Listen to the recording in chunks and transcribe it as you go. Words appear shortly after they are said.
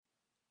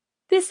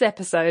This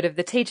episode of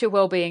the Teacher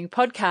Wellbeing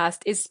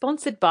Podcast is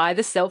sponsored by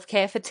the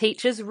Self-Care for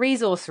Teachers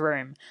Resource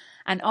Room,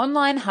 an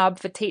online hub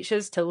for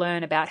teachers to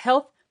learn about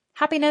health,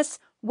 happiness,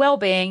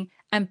 well-being,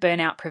 and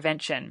burnout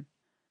prevention.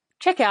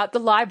 Check out the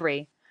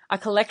library, a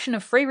collection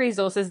of free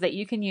resources that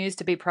you can use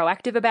to be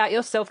proactive about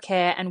your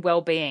self-care and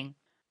well-being.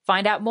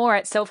 Find out more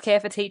at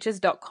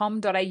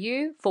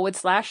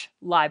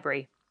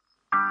selfcareforteachers.com.au/library.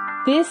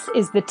 This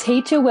is the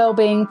Teacher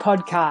Wellbeing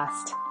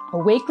Podcast, a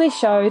weekly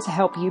show to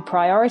help you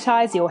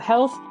prioritise your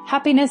health,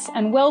 happiness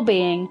and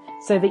well-being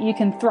so that you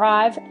can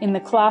thrive in the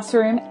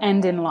classroom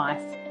and in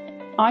life.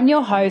 I'm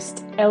your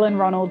host, Ellen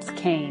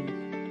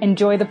Ronalds-Keane.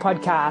 Enjoy the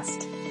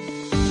podcast.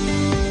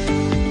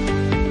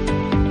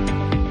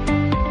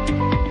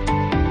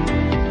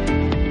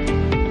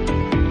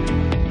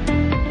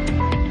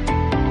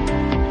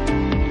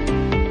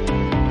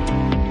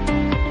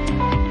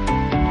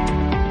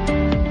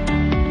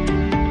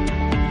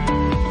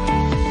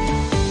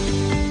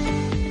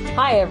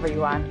 Hi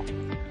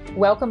everyone.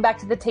 Welcome back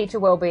to the Teacher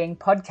Wellbeing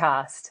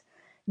Podcast.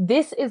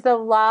 This is the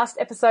last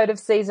episode of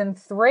season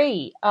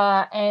 3,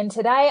 and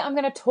today I'm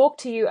going to talk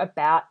to you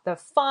about the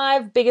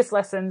 5 biggest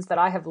lessons that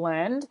I have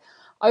learned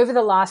over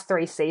the last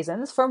 3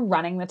 seasons from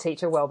running the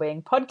Teacher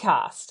Wellbeing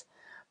Podcast.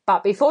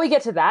 But before we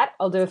get to that,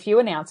 I'll do a few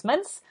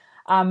announcements.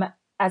 As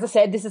I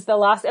said, this is the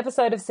last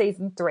episode of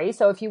season 3,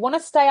 so if you want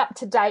to stay up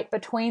to date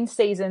between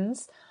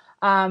seasons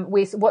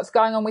with what's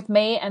going on with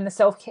me and the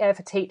Self-Care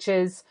for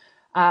Teachers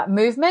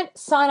movement,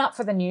 sign up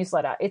for the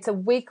newsletter. It's a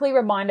weekly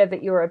reminder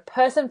that you're a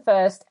person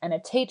first and a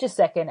teacher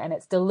second, and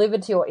it's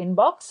delivered to your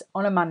inbox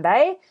on a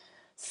Monday.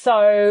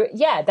 So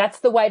yeah, that's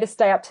the way to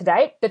stay up to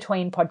date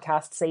between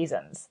podcast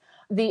seasons.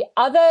 The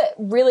other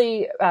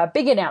really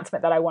big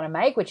announcement that I want to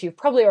make, which you've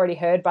probably already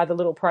heard by the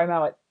little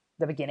promo at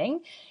the beginning,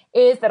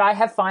 is that I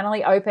have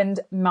finally opened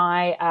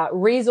my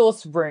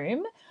resource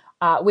room,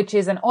 which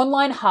is an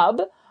online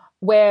hub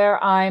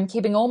where I'm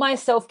keeping all my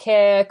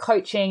self-care,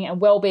 coaching, and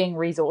well-being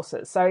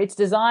resources. So it's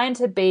designed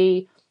to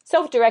be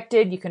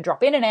self-directed. You can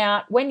drop in and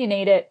out when you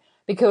need it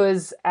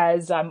because,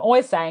 as I'm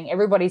always saying,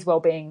 everybody's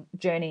well-being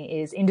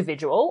journey is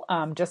individual.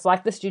 Just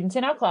like the students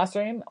in our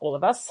classroom, all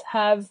of us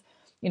have,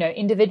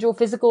 individual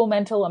physical,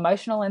 mental,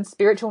 emotional, and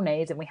spiritual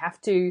needs, and we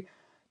have to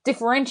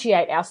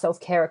differentiate our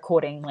self-care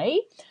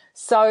accordingly.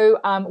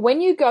 So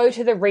when you go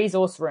to the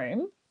resource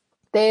room,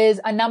 there's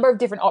a number of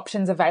different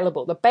options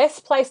available. The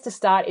best place to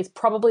start is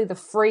probably the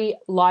free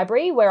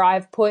library, where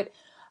I've put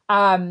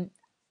the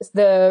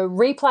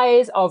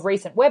replays of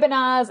recent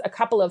webinars, a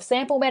couple of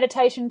sample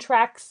meditation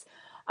tracks,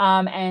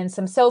 and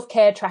some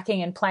self-care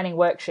tracking and planning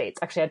worksheets.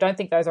 Actually, I don't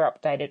think those are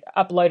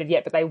uploaded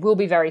yet, but they will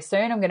be very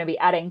soon. I'm going to be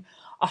adding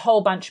a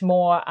whole bunch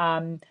more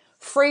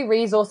free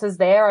resources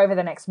there over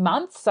the next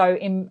month. So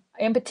in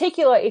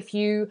particular, if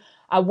you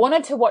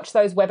wanted to watch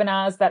those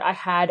webinars that I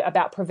had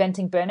about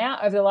preventing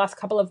burnout over the last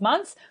couple of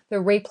months, the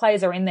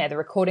replays are in there, the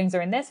recordings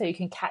are in there, so you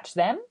can catch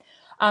them.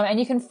 And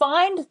you can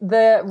find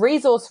the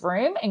resource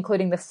room,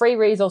 including the free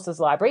resources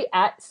library,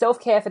 at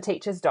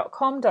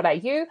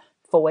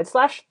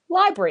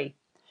selfcareforteachers.com.au/library.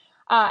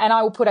 And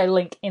I will put a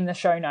link in the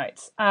show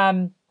notes.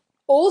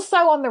 Also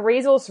on the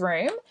resource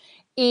room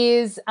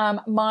is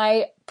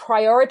my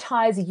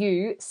Prioritize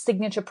You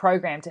signature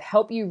program to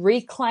help you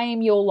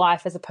reclaim your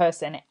life as a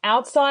person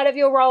outside of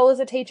your role as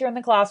a teacher in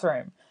the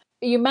classroom.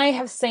 You may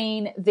have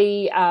seen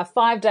the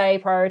 5-day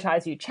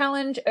Prioritize You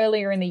challenge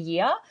earlier in the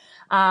year,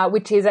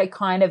 which is a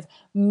kind of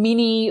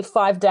mini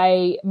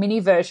 5-day mini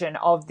version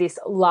of this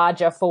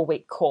larger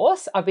 4-week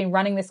course. I've been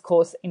running this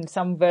course in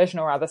some version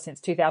or other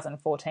since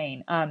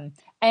 2014. And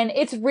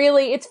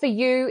it's for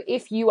you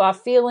if you are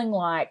feeling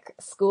like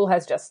school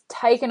has just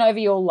taken over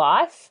your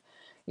life.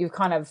 You've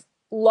kind of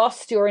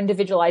lost your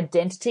individual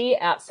identity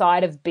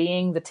outside of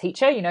being the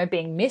teacher,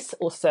 being Miss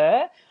or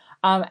Sir.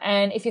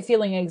 And if you're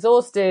feeling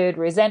exhausted,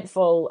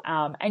 resentful,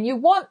 and you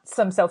want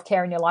some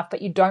self-care in your life,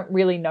 but you don't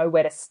really know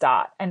where to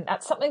start. And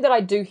that's something that I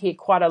do hear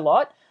quite a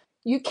lot.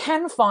 You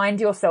can find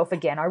yourself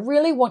again. I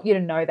really want you to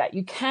know that.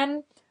 You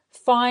can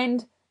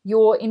find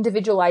your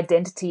individual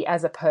identity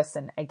as a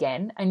person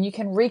again, and you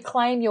can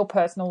reclaim your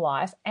personal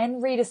life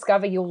and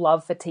rediscover your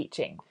love for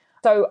teaching.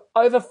 So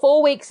over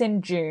 4 weeks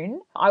in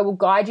June, I will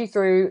guide you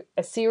through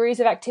a series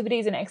of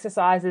activities and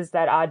exercises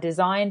that are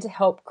designed to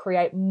help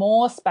create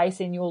more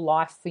space in your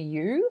life for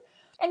you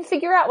and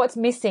figure out what's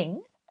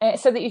missing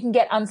so that you can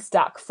get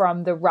unstuck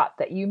from the rut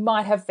that you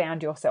might have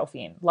found yourself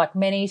in, like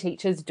many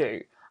teachers do.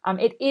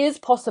 It is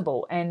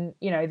possible. And,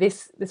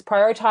 this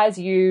Prioritize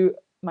You,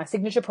 my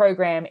signature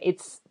program,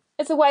 it's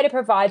a way to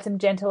provide some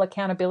gentle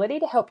accountability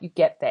to help you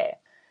get there.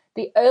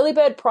 The early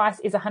bird price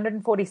is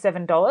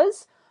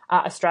 $147.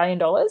 Australian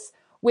dollars,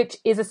 which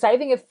is a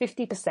saving of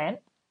 50%.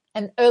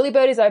 And early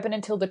bird is open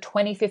until the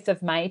 25th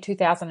of May,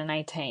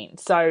 2018.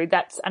 So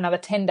that's another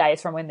 10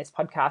 days from when this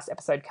podcast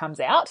episode comes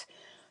out.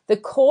 The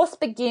course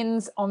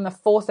begins on the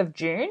 4th of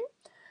June.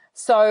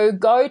 So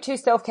go to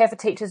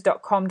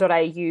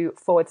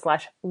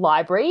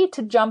selfcareforteachers.com.au/library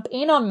to jump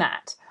in on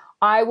that.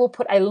 I will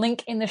put a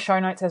link in the show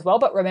notes as well,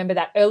 but remember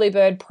that early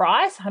bird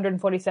price,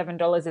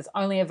 $147, is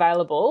only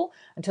available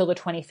until the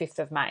 25th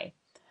of May.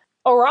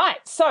 All right,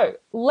 so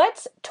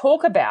let's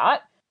talk about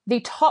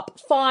the top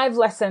 5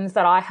 lessons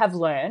that I have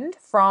learned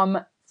from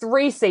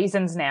 3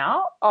 seasons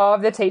now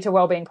of the Teacher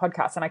Wellbeing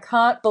Podcast. And I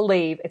can't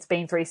believe it's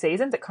been 3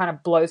 seasons. It kind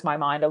of blows my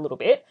mind a little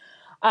bit.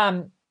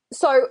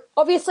 So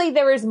obviously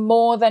there is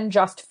more than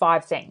just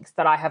 5 things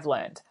that I have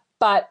learned,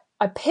 but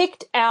I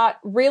picked out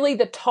really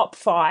the top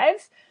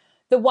 5,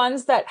 the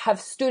ones that have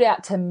stood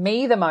out to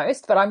me the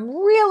most, but I'm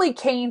really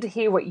keen to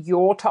hear what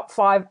your top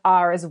 5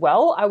 are as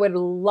well. I would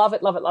love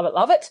it, love it, love it,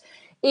 love it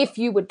if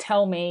you would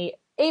tell me,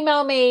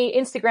 email me,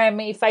 Instagram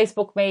me,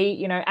 Facebook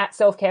me, at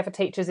Self-Care for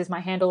Teachers is my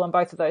handle on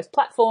both of those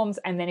platforms.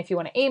 And then if you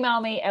want to email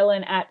me,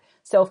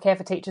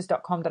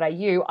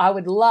 ellen@selfcareforteachers.com.au, I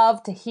would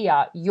love to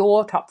hear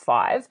your top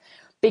 5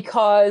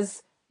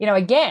 because,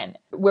 again,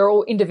 we're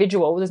all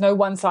individual. There's no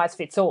one size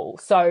fits all.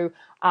 So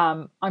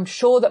I'm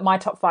sure that my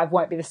top 5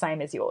 won't be the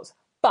same as yours.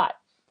 But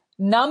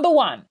number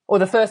 1, or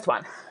the first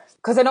one,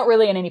 because they're not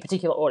really in any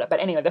particular order. But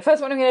anyway, the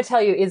first one I'm going to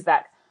tell you is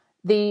that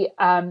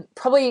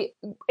probably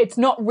it's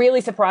not really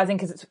surprising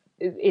because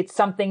it's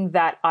something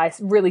that I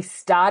really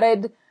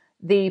started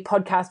the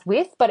podcast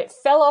with, but it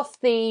fell off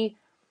the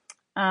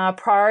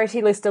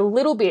priority list a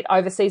little bit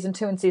over season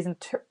 2 and season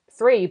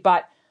 3.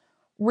 But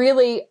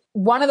really,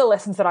 one of the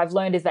lessons that I've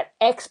learned is that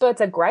experts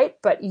are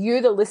great, but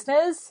you, the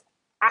listeners,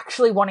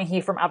 actually want to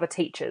hear from other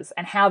teachers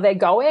and how they're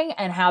going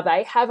and how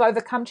they have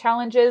overcome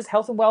challenges,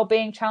 health and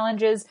wellbeing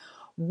challenges,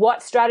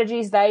 what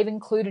strategies they've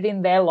included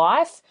in their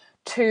life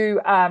to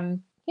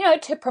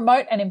to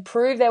promote and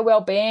improve their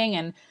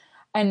well-being,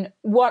 and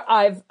what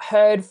I've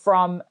heard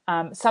from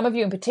some of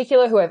you in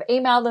particular who have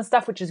emailed and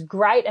stuff, which is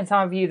great, and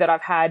some of you that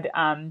I've had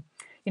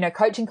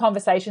coaching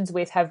conversations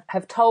with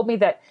have told me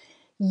that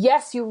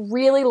yes, you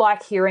really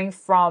like hearing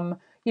from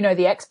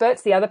the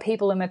experts, the other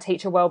people in the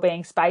teacher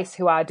wellbeing space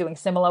who are doing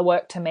similar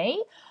work to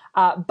me,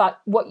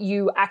 but what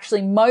you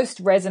actually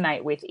most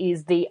resonate with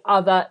is the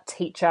other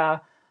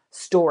teacher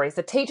stories,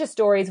 the teacher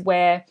stories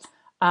where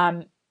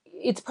I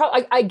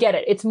get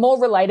it. It's more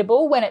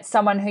relatable when it's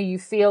someone who you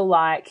feel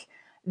like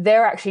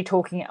they're actually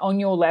talking on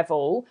your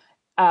level,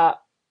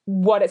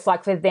 what it's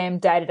like for them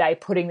day to day,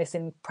 putting this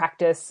in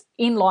practice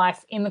in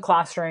life, in the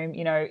classroom,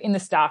 in the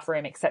staff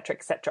room, et cetera,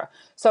 et cetera.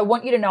 So I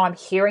want you to know I'm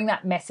hearing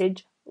that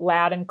message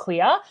loud and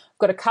clear. I've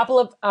got a couple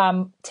of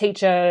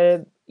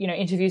teacher,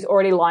 interviews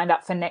already lined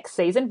up for next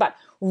season, but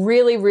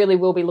really, really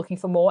will be looking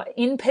for more.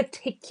 In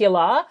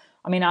particular,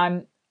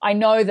 I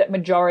know that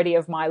majority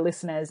of my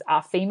listeners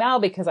are female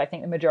because I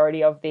think the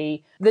majority of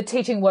the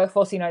teaching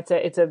workforce,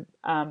 it's a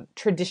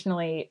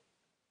traditionally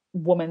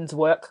woman's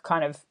work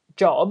kind of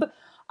job.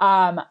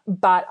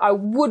 But I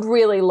would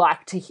really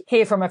like to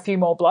hear from a few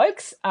more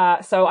blokes.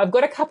 So I've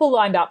got a couple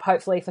lined up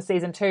hopefully for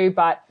season 2,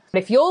 but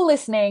if you're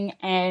listening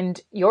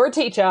and you're a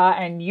teacher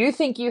and you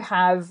think you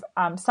have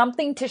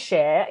something to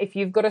share, if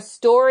you've got a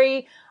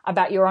story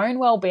about your own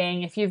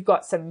well-being, if you've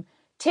got some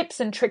tips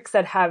and tricks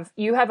that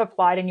you have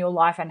applied in your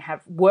life and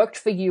have worked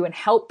for you and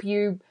help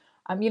you,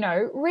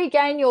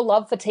 regain your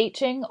love for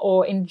teaching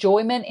or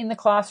enjoyment in the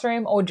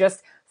classroom or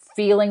just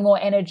feeling more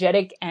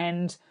energetic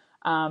and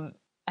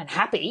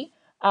happy,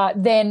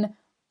 then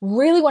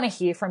really want to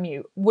hear from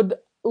you. Would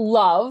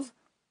love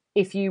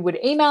if you would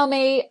email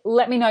me,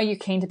 let me know you're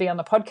keen to be on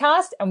the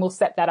podcast, and we'll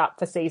set that up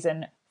for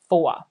season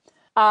 4.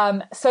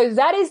 So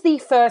that is the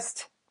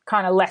first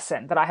kind of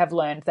lesson that I have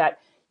learned, that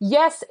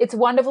yes, it's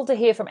wonderful to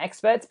hear from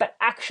experts, but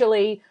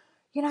actually,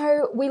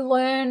 we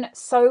learn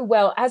so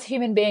well as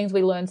human beings.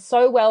 We learn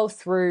so well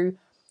through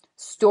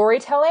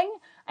storytelling,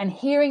 and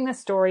hearing the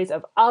stories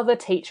of other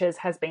teachers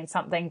has been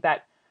something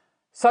that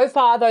so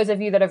far those of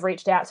you that have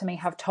reached out to me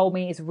have told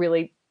me is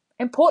really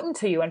important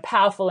to you and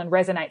powerful and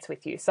resonates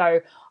with you.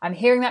 So I'm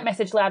hearing that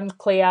message loud and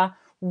clear.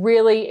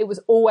 Really, it was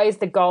always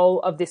the goal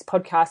of this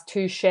podcast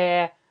to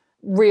share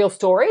real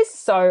stories.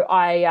 So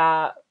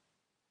I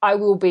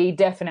will be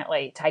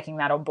definitely taking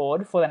that on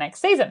board for the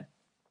next season.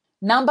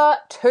 Number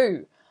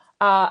 2,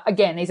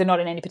 again, these are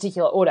not in any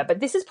particular order, but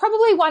this is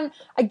probably one,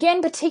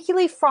 again,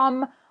 particularly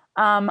from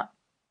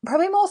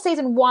probably more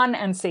season 1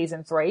 and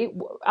season 3.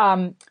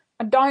 I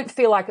don't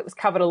feel like it was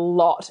covered a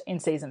lot in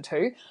season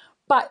 2,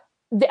 but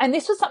and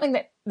this was something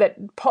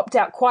that popped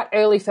out quite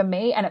early for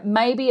me, and it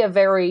may be a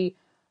very,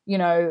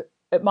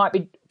 it might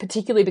be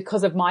particularly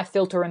because of my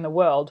filter in the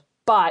world,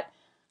 but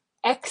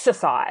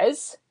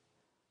exercise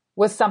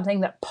was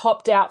something that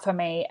popped out for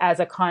me as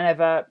a kind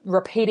of a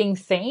repeating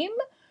theme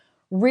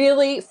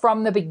really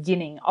from the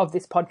beginning of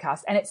this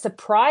podcast. And it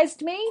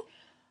surprised me.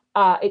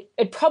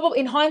 It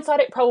probably, in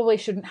hindsight, it probably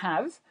shouldn't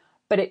have,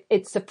 but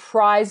it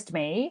surprised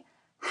me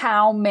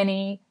how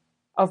many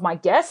of my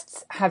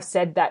guests have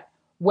said that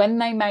when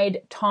they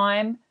made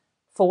time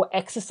for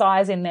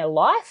exercise in their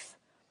life,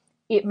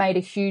 it made a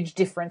huge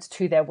difference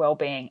to their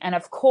well-being. And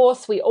of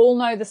course, we all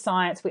know the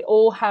science. We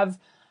all have,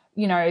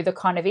 the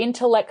kind of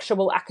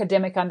intellectual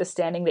academic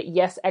understanding that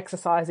yes,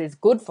 exercise is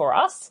good for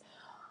us,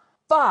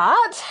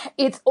 but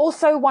it's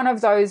also one of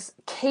those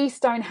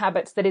keystone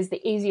habits that is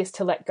the easiest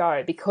to let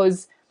go,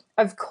 because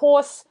of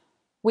course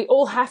we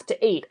all have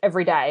to eat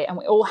every day and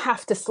we all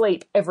have to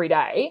sleep every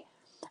day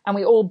and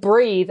we all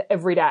breathe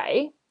every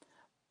day.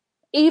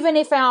 even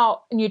if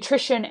our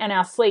nutrition and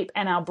our sleep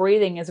and our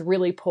breathing is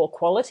really poor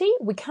quality,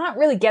 we can't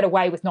really get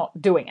away with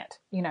not doing it.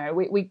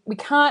 We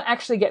can't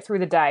actually get through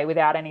the day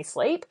without any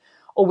sleep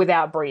or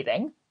without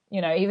breathing.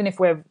 Even if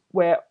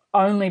we're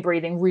only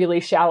breathing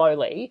really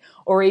shallowly,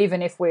 or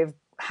even if we've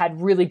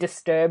had really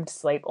disturbed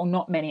sleep or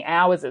not many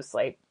hours of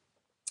sleep.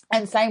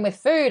 And same with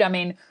food. I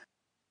mean,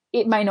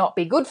 it may not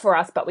be good for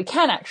us, but we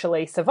can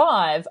actually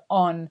survive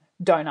on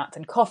donuts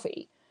and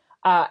coffee.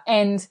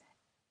 And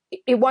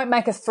it won't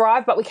make us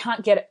thrive, but we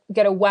can't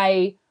get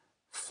away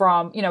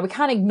from, we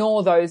can't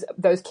ignore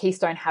those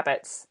keystone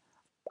habits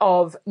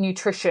of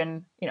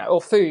nutrition,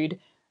 or food,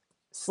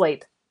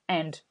 sleep,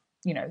 and,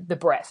 the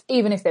breath,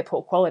 even if they're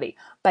poor quality.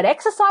 But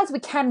exercise we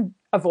can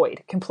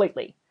avoid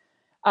completely.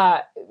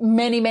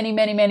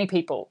 Many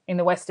people in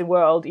the Western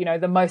world,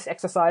 the most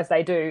exercise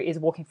they do is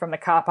walking from the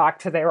car park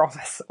to their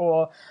office,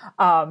 or,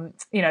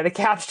 the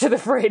couch to the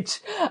fridge.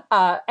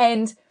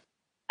 And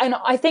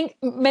I think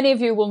many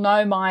of you will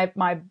know my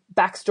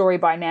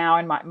backstory by now,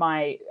 and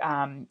my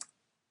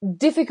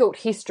difficult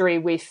history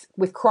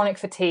with chronic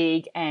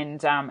fatigue and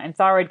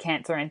thyroid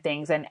cancer and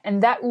things.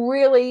 And that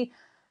really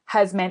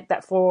has meant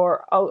that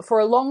for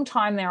a long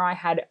time there, I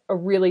had a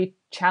really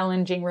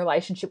challenging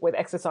relationship with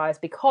exercise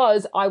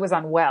because I was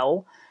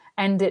unwell,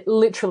 and it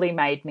literally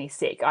made me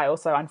sick. I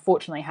also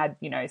unfortunately had,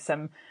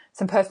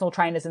 some personal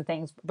trainers and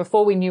things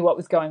before we knew what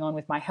was going on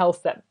with my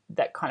health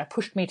that kind of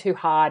pushed me too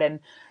hard.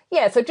 And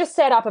yeah, so it just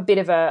set up a bit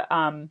of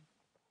a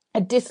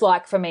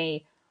dislike for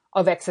me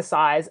of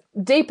exercise,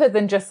 deeper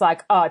than just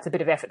like, oh, it's a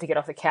bit of effort to get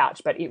off the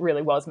couch, but it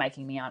really was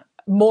making me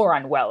more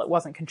unwell. It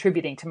wasn't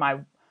contributing to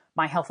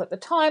my health at the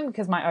time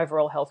because my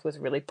overall health was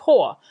really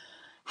poor.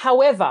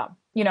 However,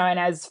 and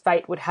as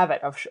fate would have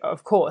it,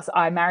 of course,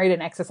 I married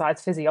an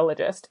exercise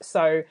physiologist.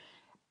 So,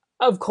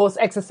 of course,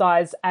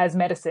 exercise as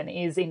medicine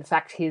is, in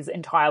fact, his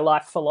entire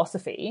life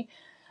philosophy.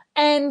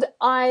 And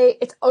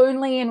it's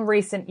only in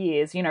recent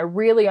years,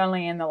 really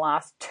only in the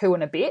last 2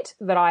 and a bit,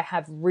 that I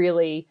have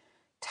really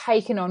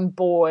taken on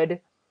board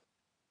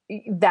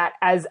that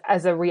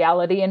as a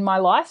reality in my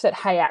life, that,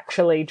 hey,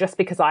 actually, just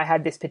because I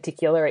had this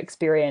particular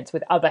experience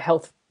with other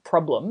health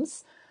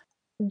problems,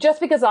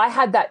 just because I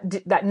had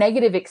that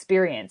negative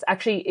experience,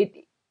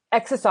 actually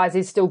exercise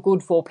is still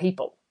good for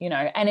people,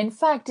 and in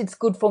fact, it's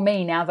good for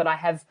me now that I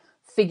have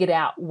figured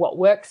out what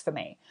works for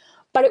me.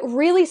 But it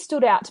really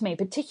stood out to me,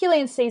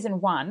 particularly in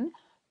season 1,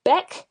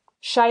 Beck,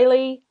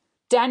 Shaylee,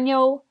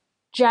 Daniel,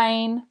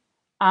 Jane,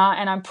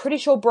 and I'm pretty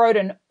sure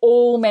Broden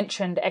all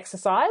mentioned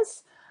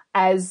exercise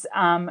as,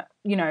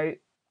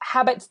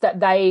 habits that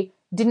they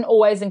didn't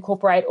always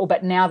incorporate,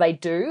 but now they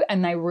do,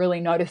 and they really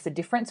notice the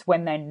difference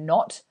when they're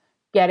not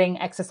getting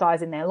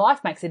exercise in their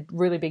life. Makes a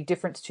really big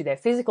difference to their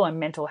physical and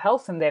mental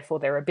health, and therefore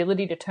their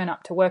ability to turn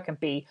up to work and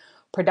be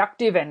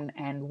productive and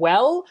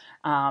well,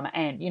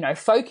 and,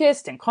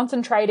 focused and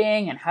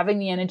concentrating and having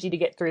the energy to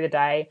get through the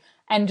day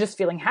and just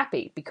feeling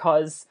happy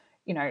because,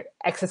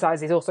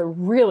 exercise is also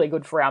really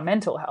good for our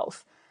mental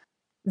health.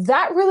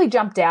 That really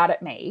jumped out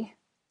at me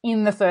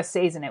in the first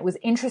season. It was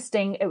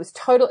interesting. It was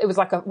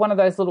like one of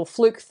those little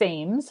fluke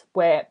themes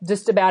where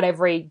just about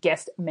every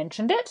guest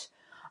mentioned it.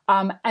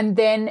 And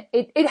then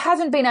it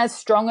hasn't been as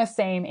strong a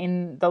theme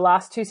in the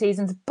last 2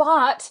 seasons,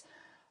 but,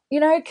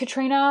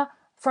 Katrina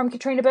from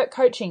Katrina Burke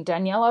Coaching,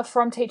 Daniela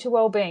from Teacher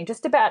Wellbeing,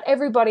 just about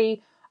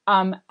everybody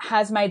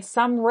has made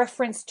some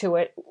reference to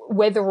it,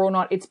 whether or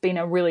not it's been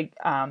a really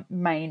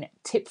main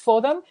tip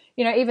for them.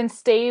 Even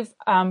Steve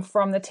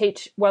from the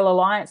Teach Well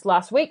Alliance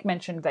last week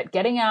mentioned that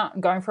getting out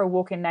and going for a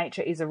walk in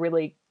nature is a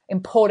really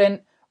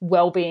important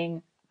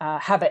wellbeing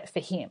habit for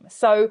him.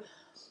 So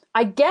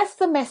I guess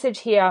the message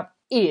here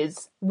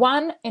is,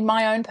 one, in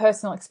my own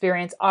personal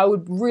experience, I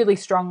would really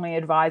strongly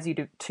advise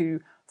you to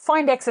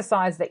find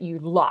exercise that you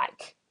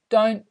like.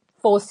 Don't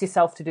force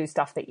yourself to do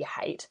stuff that you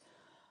hate,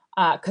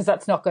 because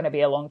that's not going to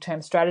be a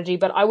long-term strategy.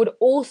 But I would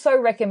also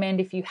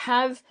recommend, if you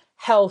have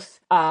health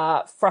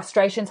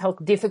frustrations,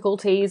 health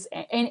difficulties,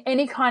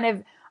 any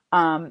kind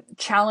of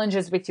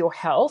challenges with your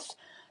health,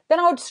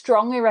 then I would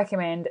strongly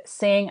recommend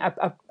seeing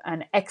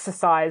an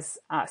exercise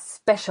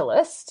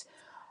specialist.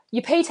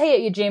 Your PT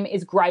at your gym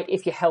is great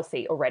if you're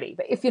healthy already,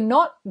 but if you're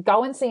not,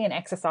 go and see an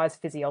exercise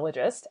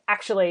physiologist.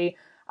 Actually,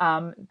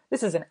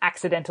 this is an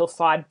accidental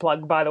side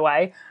plug, by the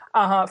way.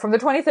 From the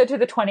 23rd to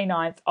the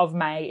 29th of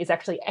May is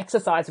actually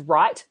Exercise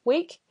Right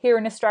Week here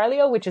in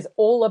Australia, which is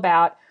all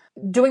about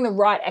doing the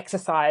right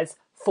exercise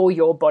for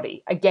your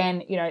body.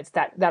 Again, it's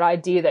that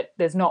idea that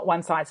there's not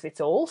one size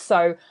fits all.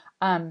 So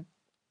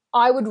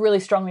I would really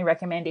strongly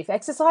recommend, if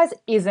exercise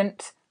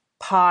isn't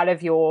part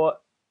of your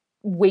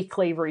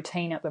weekly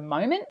routine at the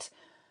moment,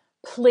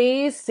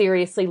 please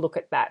seriously look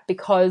at that,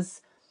 because,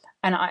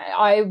 and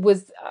I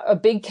was a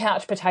big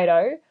couch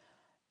potato,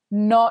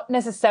 not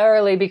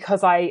necessarily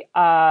because I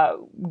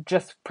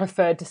just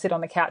preferred to sit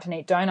on the couch and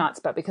eat donuts,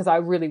 but because I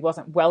really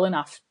wasn't well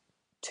enough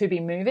to be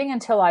moving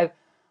until I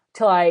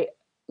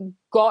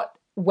got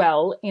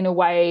well in a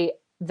way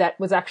that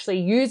was actually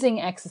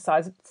using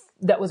exercise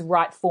that was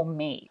right for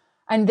me.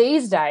 And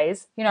these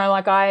days,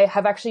 I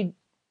have actually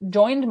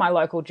joined my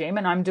local gym,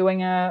 and I'm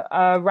doing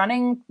a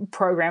running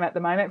program at the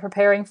moment,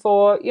 preparing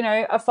for,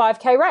 a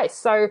 5K race.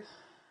 So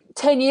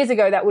 10 years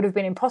ago, that would have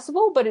been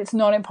impossible, but it's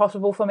not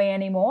impossible for me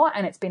anymore.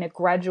 And it's been a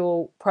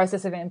gradual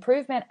process of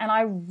improvement. And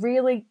I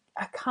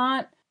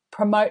can't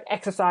promote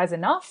exercise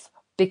enough,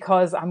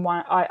 because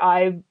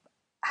I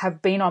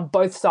have been on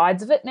both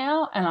sides of it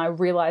now, and I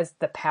realized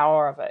the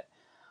power of it.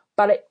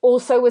 But it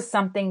also was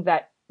something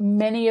that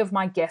many of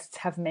my guests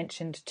have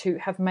mentioned to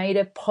have made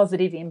a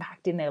positive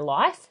impact in their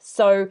life.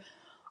 So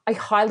I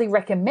highly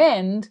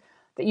recommend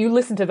that you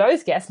listen to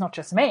those guests, not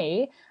just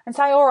me, and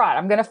say, all right,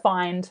 I'm going to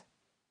find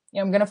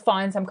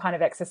some kind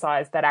of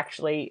exercise that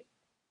actually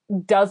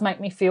does make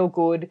me feel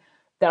good,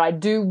 that I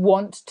do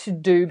want to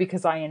do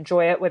because I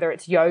enjoy it, whether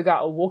it's yoga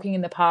or walking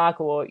in the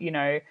park, or,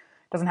 it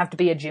doesn't have to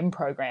be a gym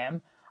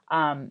program.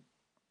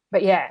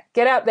 But yeah,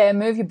 get out there,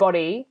 move your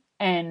body,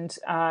 and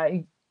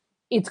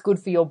it's good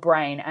for your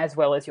brain as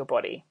well as your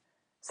body.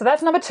 So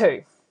that's number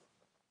 2.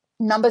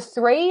 Number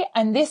 3,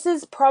 and this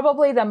is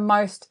probably the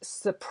most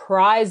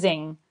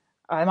surprising,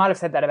 I might have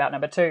said that about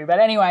number 2, but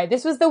anyway,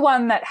 this was the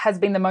one that has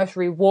been the most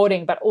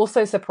rewarding but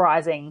also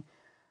surprising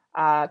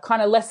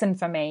kind of lesson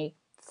for me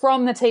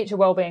from the Teacher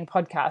Wellbeing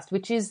Podcast,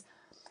 which is,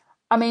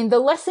 the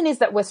lesson is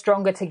that we're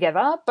stronger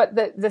together, but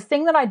the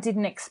thing that I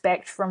didn't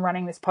expect from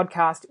running this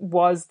podcast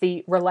was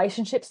the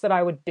relationships that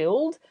I would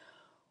build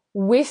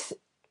with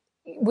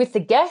the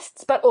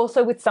guests, but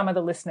also with some of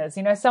the listeners.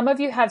 Some of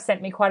you have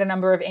sent me quite a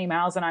number of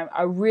emails, and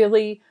I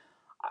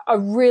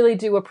really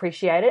do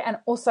appreciate it. And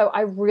also,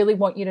 I really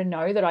want you to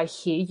know that I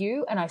hear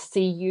you and I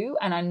see you,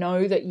 and I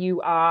know that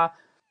you are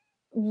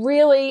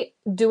really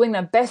doing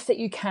the best that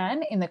you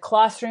can in the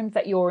classrooms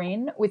that you're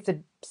in, with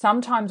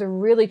sometimes a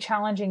really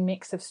challenging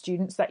mix of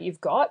students that you've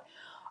got.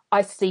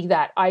 I see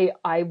that. I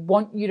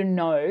want you to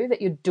know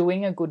that you're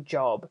doing a good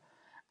job.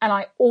 And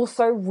I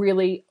also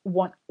really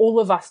want all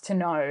of us to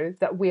know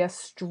that we are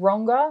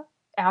stronger.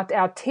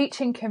 Our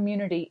teaching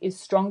community is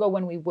stronger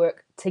when we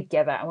work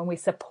together and when we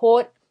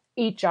support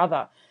each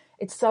other.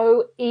 It's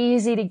so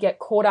easy to get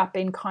caught up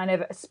in kind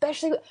of,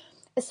 especially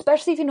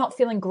if you're not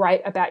feeling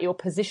great about your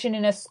position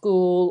in a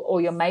school, or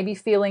you're maybe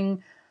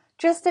feeling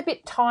just a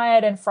bit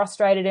tired and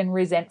frustrated and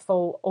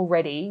resentful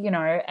already,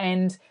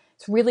 and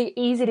it's really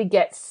easy to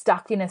get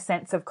stuck in a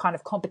sense of kind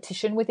of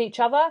competition with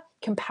each other,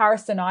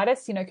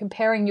 comparisonitis,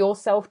 comparing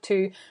yourself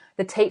to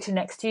the teacher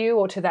next to you,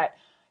 or to that,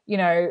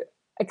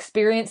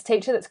 experienced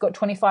teacher that's got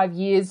 25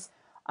 years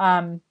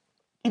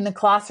in the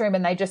classroom,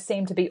 and they just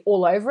seem to be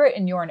all over it,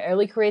 and you're an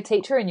early career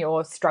teacher and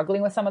you're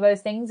struggling with some of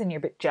those things and you're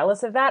a bit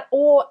jealous of that.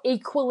 Or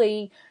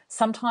equally,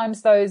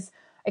 sometimes those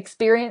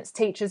experienced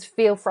teachers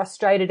feel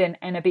frustrated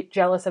and a bit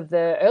jealous of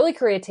the early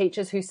career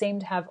teachers who seem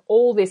to have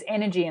all this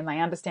energy and they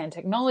understand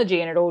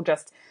technology, and it all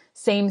just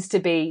seems to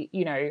be,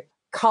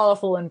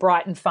 colorful and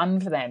bright and fun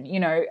for them.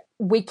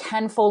 We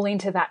can fall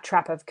into that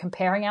trap of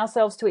comparing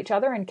ourselves to each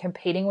other and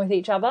competing with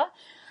each other.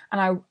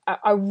 And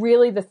I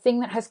really, the thing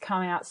that has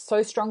come out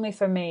so strongly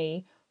for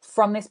me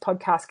from this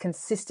podcast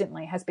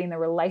consistently has been the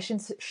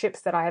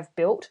relationships that I have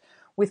built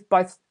with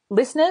both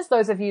listeners,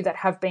 those of you that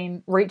have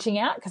been reaching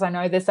out, because I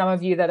know there's some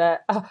of you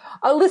that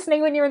are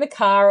listening when you're in the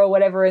car or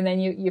whatever, and then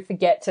you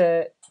forget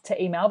to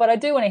email, but I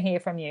do want to hear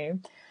from you.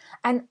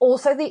 And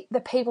also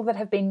the people that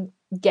have been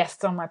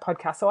guests on my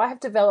podcast. So I have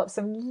developed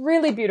some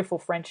really beautiful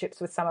friendships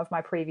with some of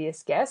my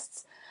previous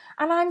guests.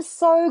 And I'm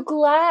so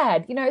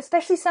glad,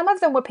 especially some of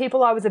them were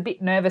people I was a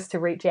bit nervous to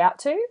reach out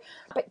to.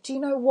 But do you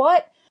know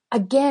what?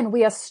 Again,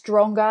 we are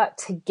stronger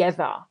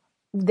together.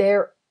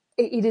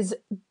 It is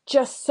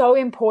just so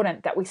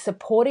important that we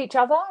support each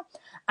other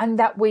and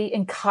that we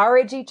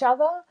encourage each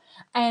other.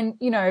 And,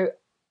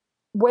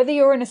 whether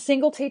you're in a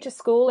single teacher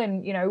school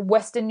in,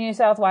 Western New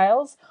South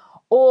Wales,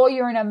 or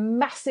you're in a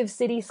massive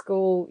city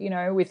school,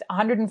 with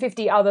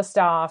 150 other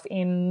staff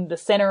in the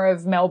centre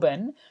of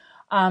Melbourne,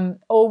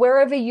 or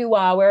wherever you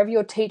are, wherever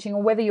you're teaching,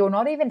 or whether you're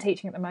not even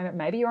teaching at the moment,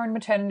 maybe you're on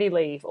maternity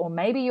leave, or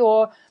maybe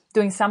you're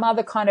doing some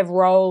other kind of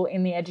role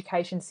in the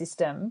education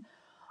system,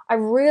 I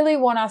really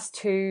want us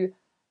to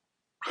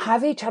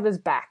have each other's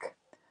back.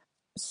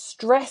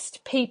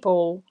 Stressed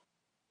people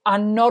are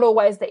not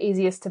always the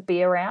easiest to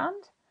be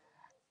around.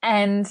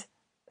 And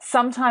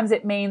sometimes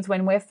it means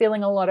when we're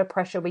feeling a lot of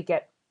pressure, we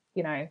get,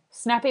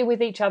 snappy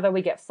with each other,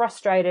 we get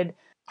frustrated,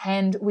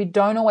 and we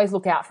don't always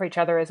look out for each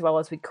other as well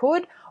as we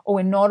could, or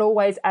we're not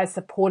always as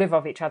supportive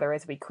of each other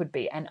as we could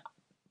be.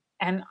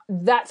 And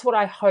that's what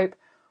I hope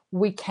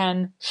we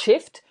can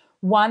shift.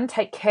 One,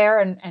 take care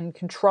and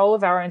control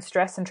of our own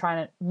stress and try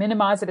to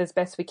minimize it as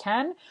best we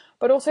can,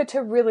 but also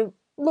to really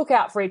look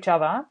out for each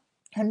other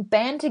and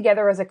band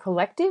together as a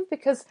collective,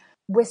 because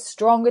we're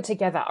stronger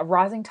together. A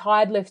rising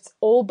tide lifts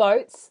all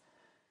boats.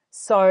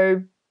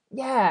 So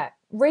yeah,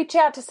 reach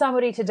out to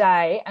somebody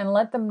today and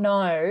let them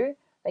know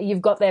that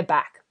you've got their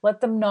back.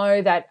 Let them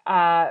know that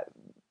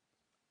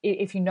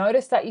if you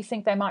notice that you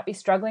think they might be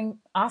struggling,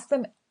 ask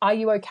them, are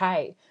you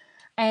okay?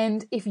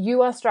 And if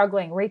you are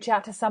struggling, reach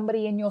out to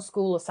somebody in your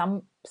school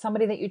or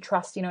somebody that you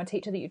trust, a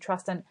teacher that you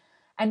trust,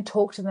 and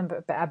talk to them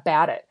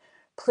about it.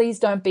 Please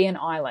don't be an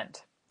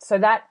island. So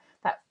that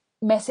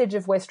message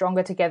of we're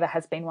stronger together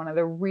has been one of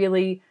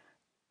the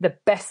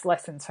best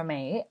lessons for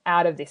me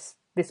out of this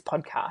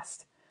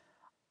podcast.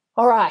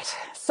 All right.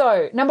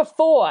 So number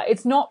 4,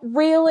 it's not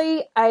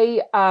really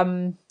a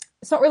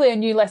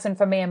new lesson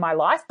for me in my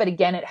life, but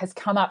again, it has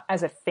come up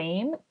as a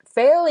theme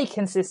fairly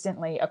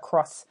consistently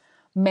across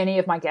many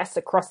of my guests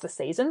across the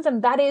seasons.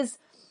 And that is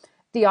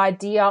the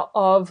idea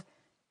of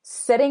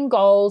setting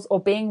goals or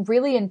being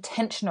really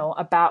intentional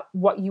about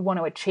what you want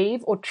to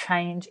achieve or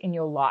change in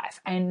your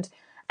life. And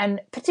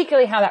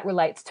particularly how that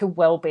relates to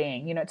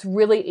well-being. It's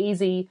really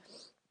easy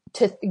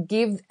to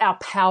give our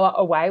power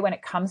away when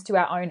it comes to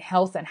our own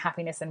health and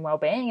happiness and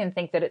well-being and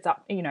think that it's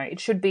up, it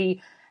should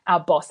be our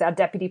boss, our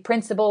deputy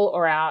principal,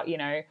 or our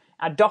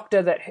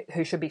doctor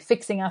who should be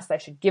fixing us. They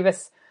should give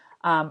us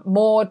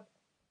more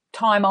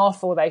time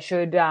off, or they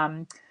should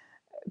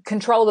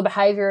control the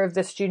behavior of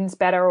the students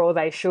better, or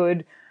they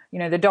should,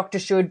 the doctor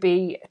should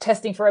be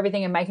testing for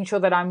everything and making sure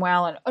that I'm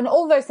well, and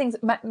all those things.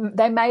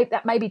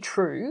 That may be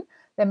true.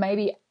 There may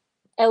be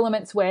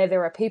elements where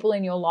there are people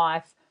in your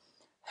life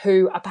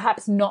who are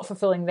perhaps not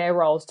fulfilling their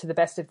roles to the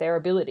best of their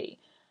ability.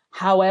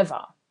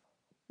 However,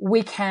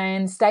 we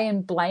can stay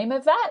in blame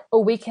of that,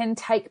 or we can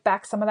take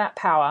back some of that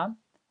power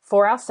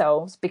for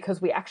ourselves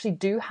because we actually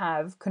do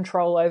have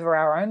control over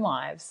our own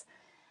lives.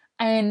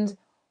 And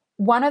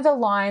one of the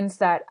lines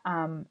that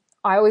I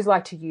always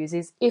like to use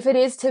is, if it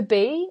is to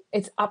be,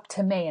 it's up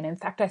to me. And in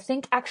fact, I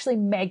think actually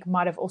Meg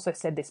might have also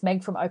said this.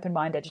 Meg from Open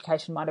Mind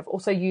Education might have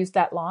also used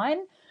that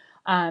line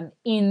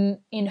in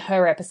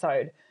her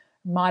episode.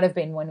 Might have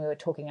been when we were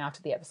talking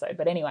after the episode.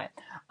 But anyway,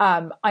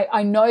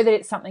 I know that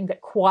it's something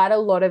that quite a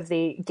lot of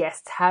the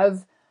guests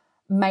have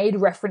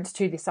made reference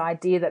to, this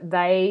idea that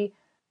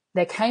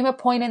there came a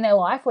point in their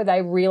life where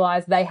they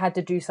realized they had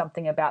to do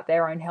something about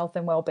their own health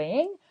and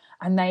well-being,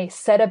 and they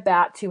set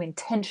about to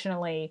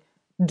intentionally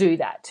do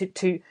that,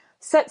 to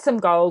set some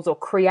goals or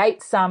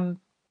create some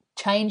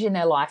change in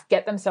their life,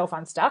 get themselves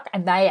unstuck,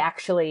 and they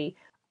actually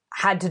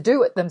had to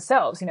do it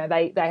themselves.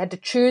 They had to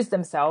choose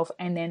themselves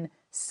and then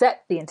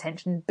set the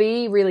intention,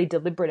 be really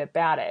deliberate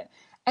about it.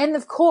 And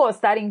of course,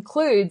 that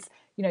includes,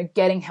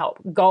 getting help,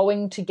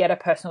 going to get a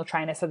personal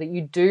trainer so that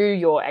you do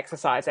your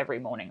exercise every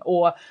morning,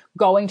 or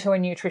going to a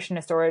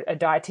nutritionist or a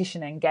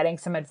dietitian and getting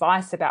some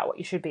advice about what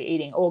you should be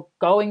eating, or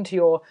going to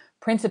your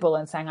principal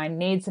and saying, I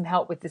need some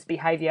help with this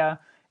behavior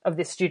of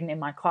this student in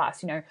my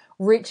class,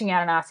 reaching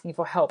out and asking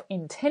for help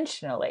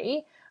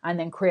intentionally, and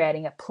then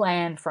creating a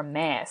plan from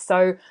there.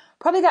 So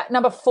probably that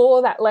number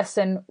 4, that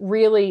lesson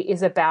really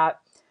is about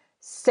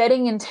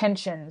setting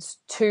intentions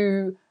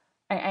to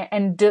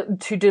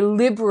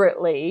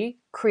deliberately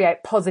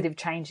create positive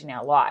change in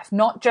our life,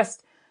 not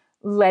just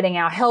letting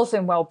our health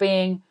and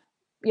well-being,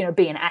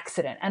 be an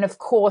accident. And of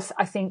course,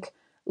 I think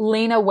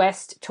Lena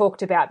West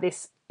talked about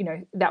this,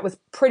 that was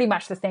pretty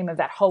much the theme of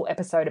that whole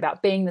episode,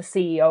 about being the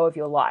CEO of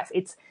your life.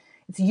 It's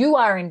you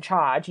are in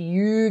charge,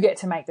 you get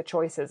to make the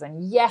choices.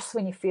 And yes,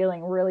 when you're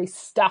feeling really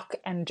stuck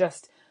and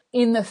just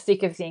in the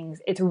thick of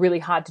things, it's really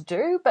hard to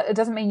do, but it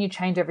doesn't mean you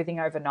change everything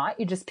overnight.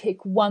 You just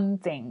pick one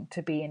thing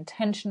to be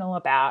intentional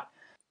about.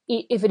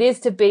 If it is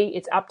to be,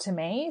 it's up to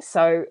me.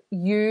 So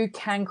you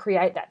can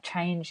create that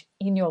change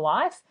in your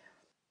life,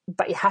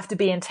 but you have to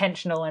be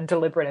intentional and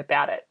deliberate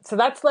about it. So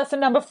that's lesson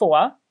number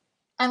 4.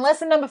 And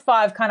lesson number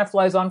 5 kind of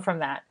flows on from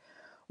that,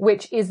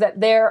 which is that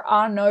there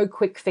are no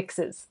quick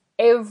fixes.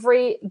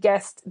 Every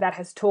guest that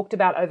has talked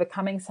about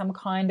overcoming some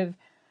kind of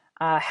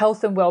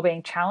health and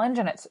wellbeing challenge,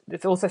 and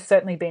it's also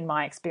certainly been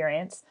my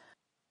experience,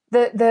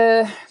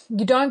 you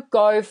don't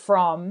go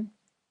from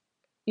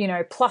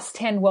plus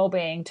 10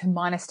 wellbeing to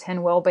minus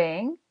 10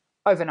 wellbeing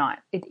overnight.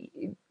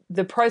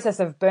 The process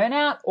of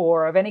burnout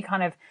or of any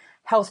kind of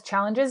health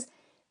challenges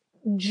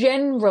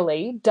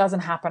generally doesn't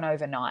happen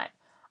overnight,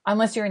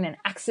 unless you're in an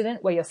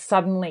accident where you're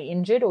suddenly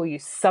injured or you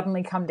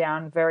suddenly come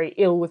down very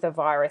ill with a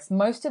virus.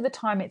 Most of the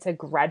time it's a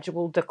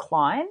gradual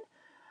decline.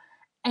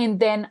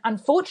 And then,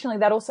 unfortunately,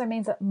 that also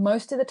means that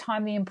most of the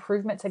time the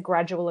improvements are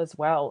gradual as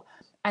well.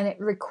 And it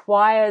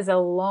requires a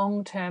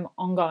long-term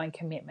ongoing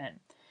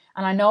commitment.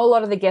 And I know a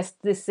lot of the guests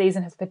this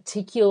season have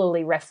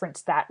particularly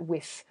referenced that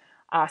with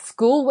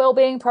school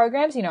wellbeing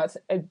programs.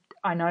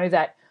 I know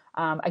that,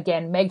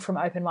 again, Meg from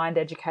Open Mind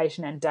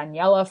Education and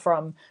Daniela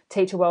from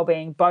Teacher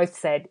Wellbeing both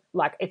said,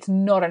 it's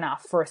not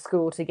enough for a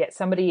school to get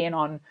somebody in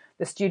on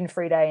the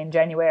student-free day in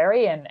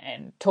January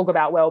and talk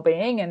about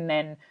wellbeing and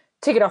then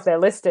tick it off their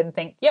list and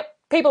think, yep,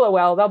 people are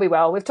well, they'll be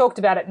well. We've talked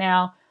about it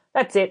now.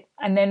 That's it.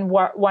 And then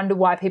wonder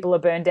why people are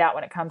burned out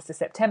when it comes to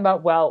September.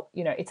 Well,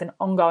 it's an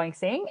ongoing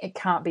thing. It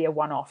can't be a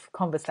one-off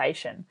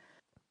conversation.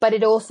 But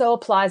it also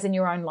applies in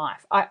your own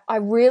life. I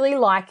really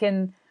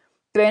liken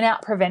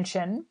burnout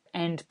prevention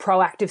and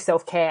proactive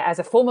self-care as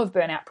a form of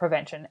burnout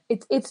prevention.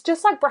 It's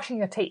just like brushing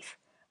your teeth,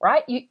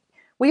 right?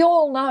 We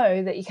all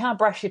know that you can't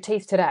brush your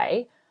teeth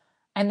today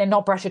and then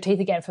not brush your teeth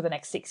again for the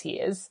next 6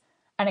 years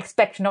and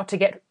expect not to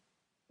get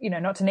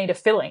not to need a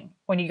filling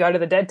when you go to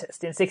the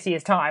dentist in 6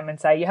 years' time and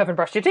say you haven't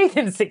brushed your teeth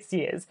in 6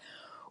 years.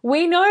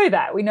 We know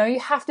that. We know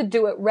you have to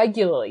do it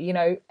regularly,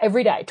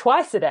 every day,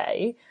 twice a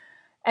day.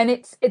 And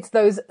it's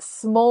those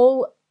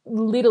small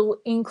little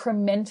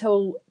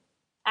incremental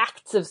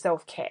acts of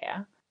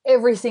self-care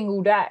every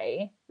single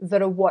day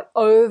that are what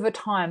over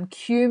time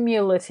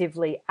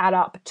cumulatively add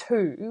up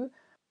to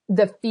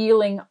the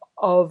feeling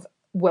of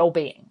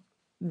well-being.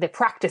 The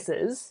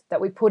practices that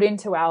we put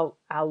into our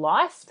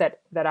life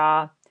that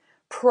are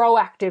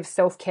proactive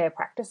self-care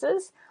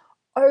practices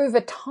over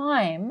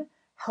time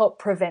help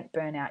prevent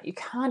burnout. You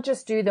can't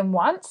just do them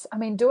once. I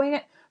mean,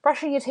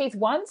 brushing your teeth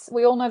once,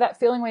 we all know that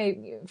feeling where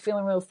you're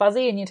feeling real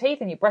fuzzy in your teeth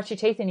and you brush your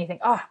teeth and you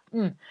think,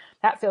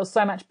 that feels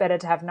so much better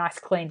to have nice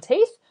clean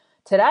teeth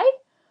today.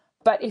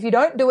 But if you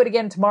don't do it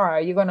again tomorrow,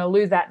 you're going to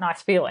lose that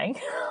nice feeling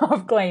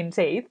of clean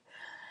teeth.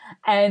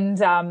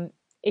 And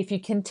if you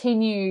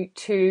continue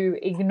to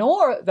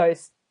ignore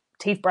those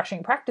teeth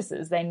brushing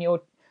practices, then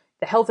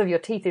the health of your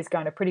teeth is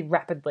going to pretty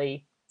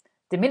rapidly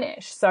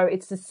diminish. So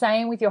it's the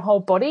same with your whole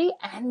body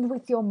and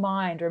with your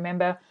mind.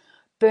 Remember,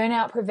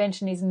 burnout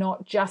prevention is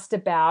not just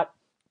about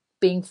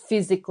being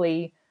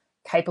physically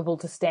capable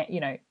to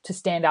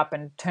stand up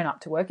and turn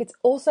up to work. It's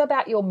also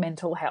about your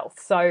mental health.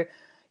 So,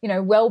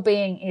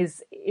 well-being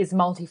is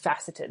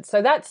multifaceted.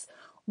 So that's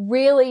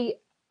really,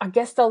 I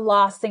guess, the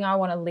last thing I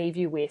want to leave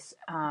you with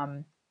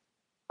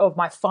of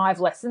my 5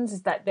 lessons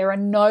is that there are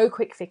no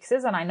quick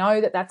fixes. And I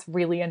know that that's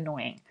really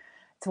annoying.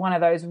 It's one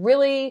of those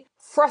really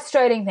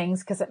frustrating things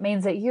because it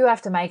means that you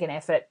have to make an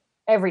effort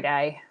every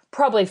day,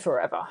 probably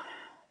forever.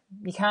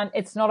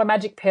 It's not a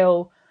magic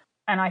pill.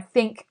 And I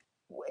think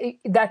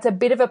that's a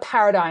bit of a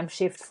paradigm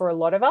shift for a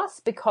lot of us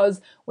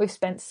because we've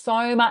spent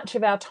so much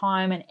of our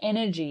time and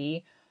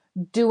energy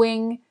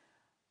doing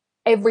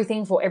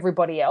everything for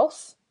everybody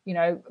else,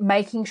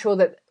 making sure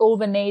that all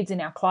the needs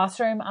in our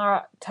classroom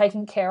are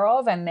taken care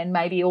of, and then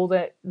maybe all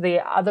the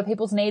other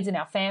people's needs in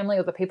our family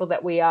or the people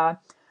that we are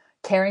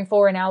caring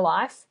for in our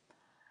life.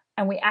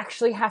 And we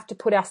actually have to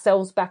put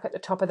ourselves back at the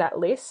top of that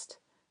list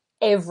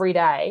every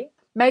day,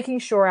 making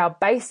sure our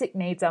basic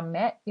needs are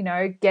met,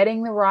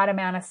 getting the right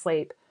amount of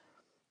sleep,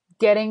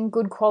 getting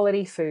good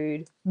quality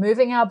food,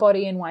 moving our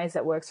body in ways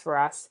that works for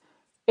us,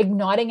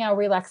 igniting our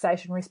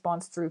relaxation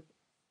response through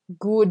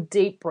good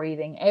deep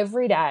breathing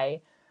every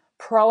day,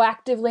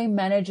 proactively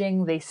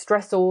managing the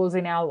stressors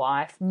in our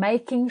life,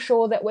 making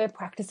sure that we're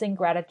practicing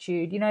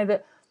gratitude.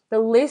 The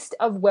list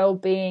of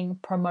well-being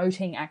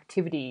promoting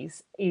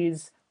activities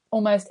is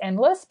almost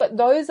endless, but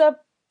those are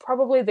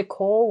probably the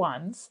core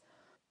ones.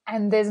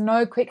 And there's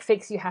no quick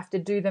fix. You have to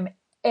do them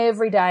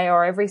every day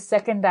or every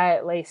second day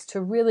at least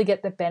to really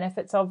get the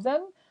benefits of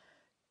them,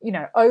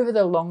 over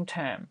the long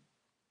term.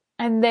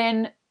 And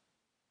then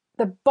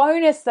the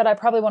bonus that I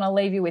probably want to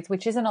leave you with,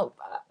 which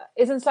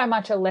isn't so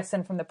much a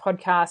lesson from the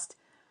podcast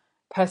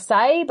per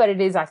se, but it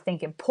is, I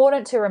think,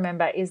 important to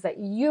remember, is that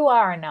you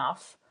are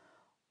enough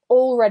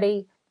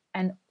already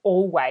and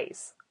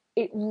always.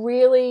 It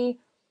really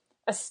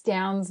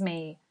astounds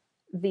me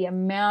the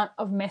amount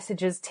of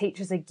messages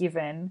teachers are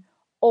given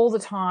all the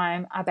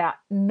time about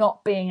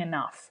not being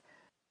enough.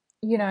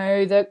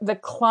 The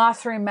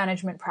classroom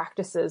management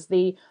practices,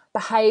 the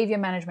behavior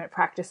management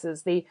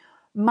practices, the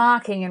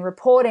marking and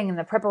reporting and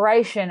the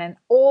preparation and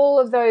all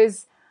of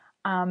those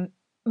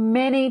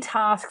many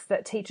tasks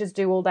that teachers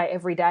do all day,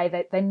 every day,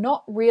 that they're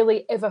not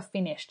really ever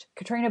finished.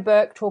 Katrina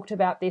Burke talked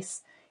about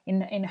this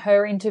in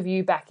her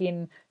interview back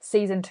in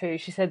season 2.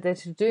 She said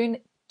the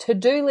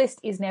to-do list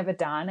is never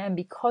done. And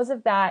because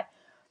of that,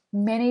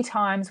 many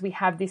times we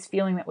have this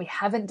feeling that we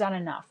haven't done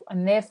enough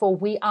and therefore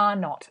we are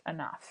not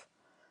enough.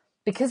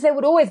 Because there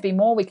would always be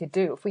more we could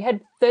do. If we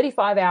had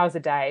 35 hours a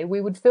day, we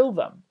would fill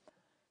them.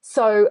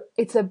 So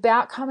it's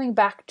about coming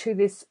back to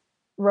this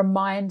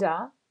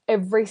reminder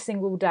every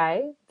single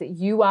day that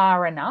you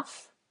are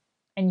enough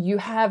and you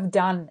have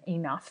done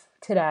enough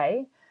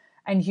today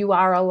and you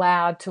are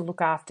allowed to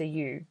look after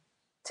you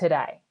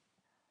today.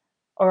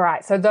 All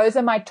right, so those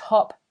are my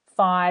top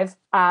 5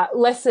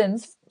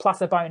 lessons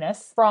plus a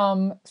bonus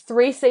from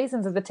 3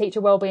 seasons of the Teacher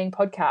Wellbeing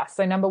Podcast.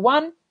 So number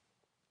 1,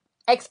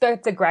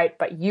 experts are great,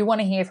 but you want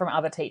to hear from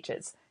other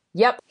teachers.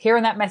 Yep,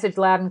 hearing that message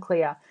loud and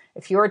clear.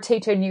 If you're a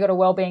teacher and you got a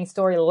wellbeing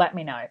story, let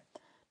me know.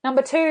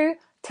 Number 2,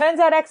 turns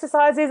out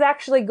exercise is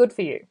actually good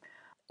for you.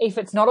 If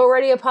it's not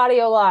already a part of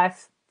your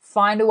life,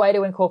 find a way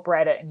to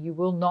incorporate it and you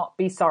will not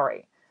be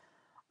sorry.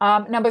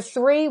 Number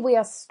 3, we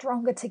are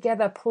stronger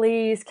together.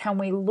 Please, can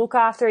we look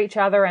after each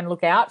other and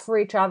look out for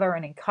each other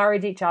and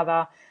encourage each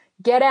other?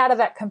 Get out of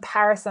that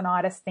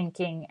comparisonitis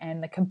thinking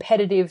and the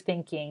competitive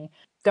thinking.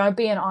 Don't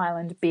be an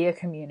island, be a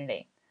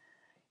community.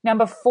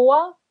 Number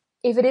 4,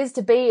 if it is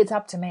to be, it's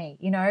up to me.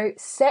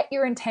 Set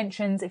your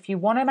intentions. If you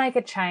want to make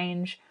a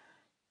change,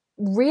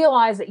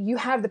 realize that you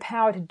have the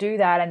power to do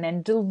that and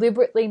then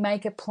deliberately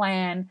make a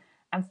plan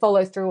and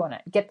follow through on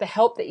it. Get the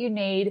help that you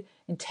need,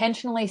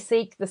 intentionally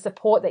seek the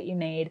support that you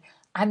need,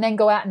 and then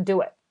go out and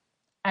do it.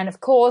 And of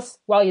course,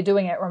 while you're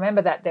doing it,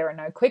 remember that there are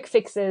no quick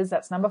fixes.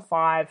 That's number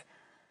 5.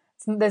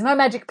 There's no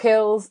magic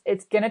pills.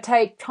 It's going to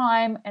take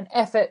time and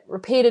effort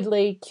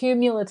repeatedly,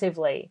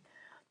 cumulatively,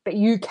 but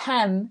you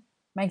can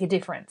make a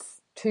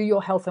difference to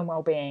your health and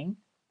well-being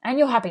and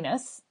your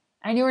happiness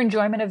and your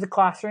enjoyment of the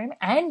classroom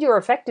and your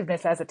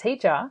effectiveness as a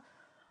teacher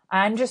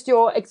and just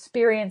your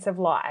experience of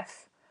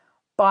life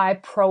by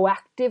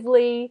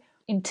proactively,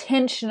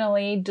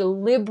 intentionally,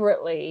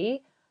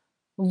 deliberately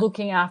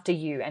looking after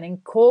you and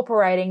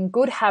incorporating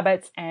good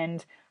habits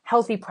and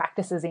healthy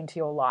practices into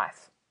your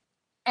life.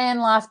 And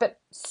last but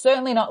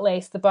certainly not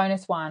least, the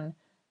bonus one,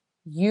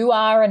 you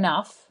are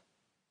enough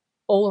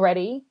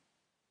already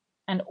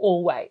and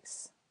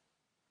always.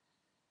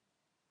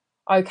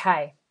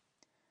 Okay,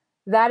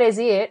 that is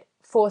it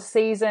for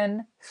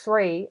season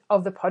 3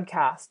 of the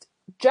podcast.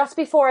 Just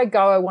before I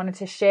go, I wanted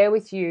to share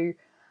with you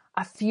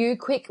a few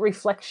quick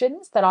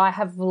reflections that I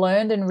have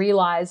learned and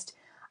realized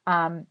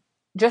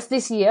just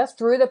this year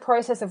through the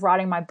process of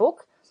writing my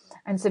book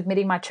and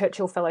submitting my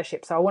Churchill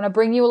Fellowship. So I want to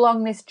bring you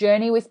along this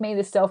journey with me,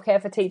 this Self-Care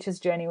for Teachers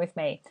journey with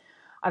me.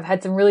 I've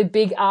had some really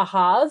big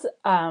ahas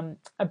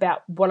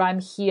about what I'm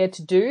here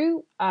to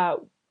do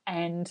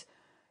and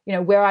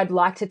where I'd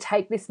like to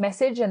take this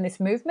message and this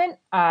movement.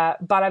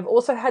 But I've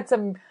also had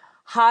some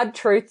hard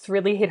truths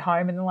really hit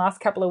home in the last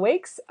couple of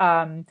weeks.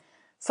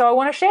 So I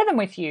want to share them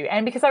with you.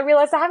 And because I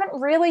realized I haven't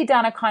really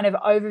done a kind of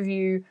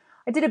overview,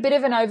 I did a bit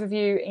of an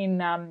overview in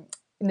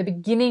the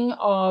beginning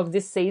of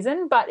this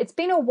season, but it's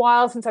been a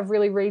while since I've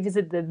really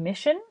revisited the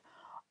mission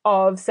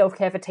of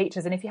Self-Care for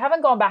Teachers. And if you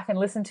haven't gone back and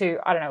listened to,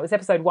 I don't know, it was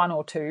episode 1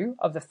 or 2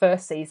 of the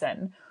first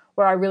season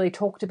where I really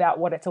talked about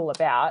what it's all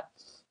about,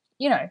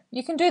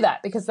 you can do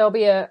that because there'll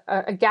be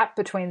a gap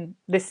between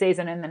this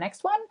season and the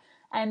next one.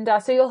 And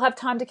so you'll have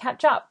time to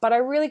catch up. But I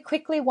really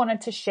quickly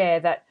wanted to share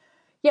that,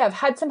 I've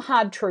had some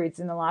hard truths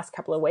in the last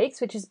couple of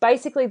weeks, which is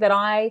basically that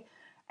I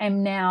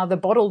am now the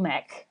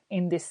bottleneck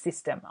in this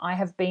system. I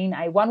have been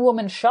a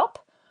one-woman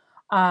shop,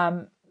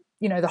 the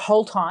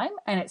whole time,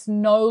 and it's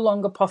no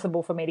longer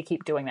possible for me to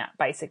keep doing that,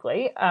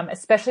 basically,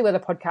 especially where the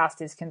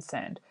podcast is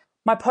concerned.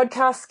 My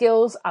podcast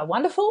skills are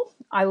wonderful.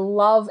 I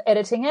love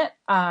editing it,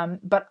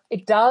 but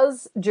it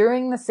does,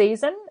 during the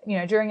season,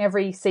 during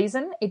every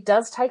season, it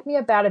does take me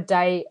about a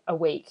day a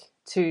week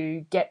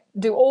to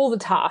do all the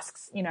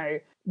tasks,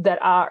 that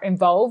are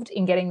involved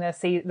in getting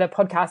the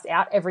podcast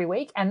out every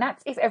week. And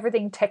that's if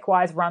everything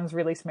tech-wise runs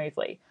really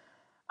smoothly.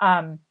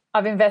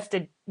 I've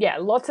invested,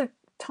 lots of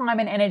time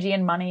and energy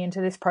and money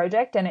into this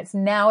project, and it's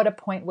now at a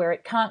point where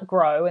it can't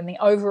grow and the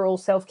overall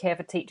Self-Care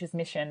for Teachers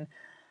mission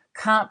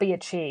can't be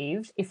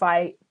achieved if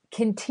I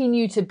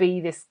continue to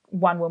be this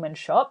one-woman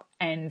shop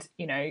and,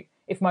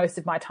 if most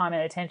of my time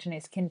and attention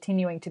is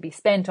continuing to be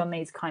spent on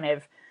these kind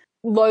of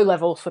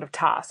low-level sort of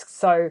tasks.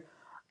 So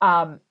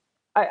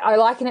I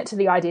liken it to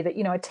the idea that,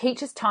 a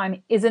teacher's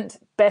time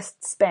isn't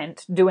best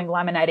spent doing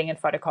laminating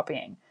and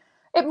photocopying.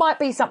 It might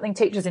be something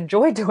teachers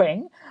enjoy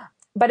doing,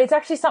 but it's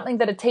actually something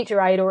that a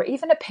teacher aide or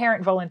even a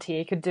parent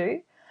volunteer could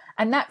do.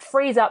 And that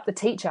frees up the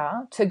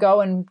teacher to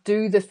go and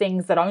do the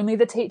things that only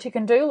the teacher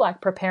can do, like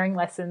preparing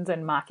lessons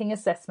and marking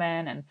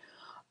assessment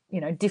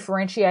and,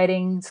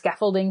 differentiating,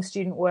 scaffolding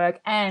student work,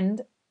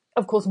 and,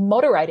 of course,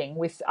 moderating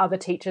with other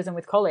teachers and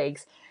with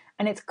colleagues.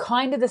 And it's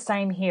kind of the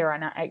same here.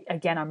 And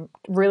again, I'm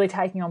really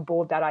taking on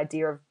board that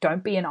idea of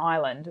don't be an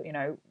island,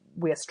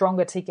 we're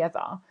stronger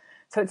together.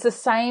 So it's the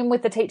same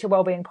with the Teacher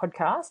Wellbeing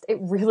Podcast. It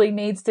really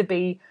needs to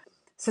be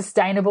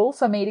sustainable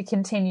for me to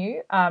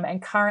continue.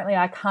 And currently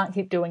I can't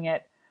keep doing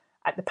it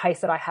at the pace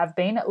that I have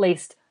been, at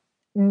least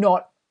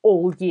not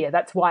all year.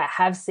 That's why I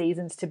have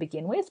seasons to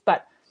begin with.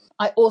 But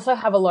I also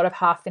have a lot of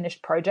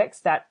half-finished projects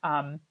that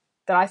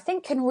I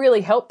think can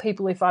really help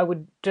people if I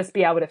would just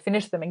be able to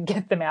finish them and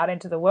get them out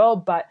into the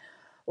world. But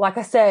like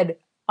I said,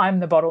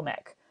 I'm the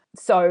bottleneck.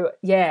 So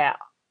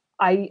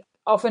I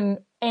often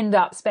end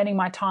up spending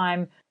my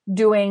time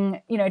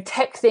doing,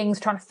 tech things,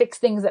 trying to fix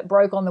things that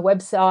broke on the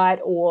website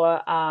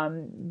or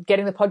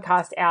getting the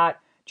podcast out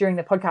during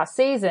the podcast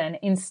season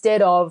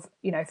instead of,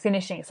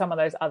 finishing some of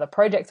those other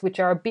projects, which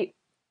are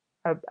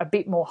a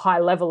bit more high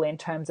level in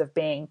terms of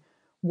being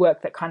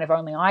work that kind of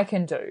only I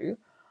can do.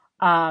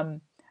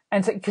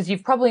 And so, because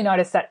you've probably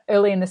noticed that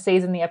early in the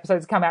season, the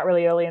episodes come out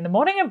really early in the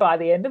morning, and by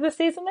the end of the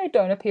season, they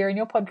don't appear in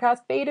your podcast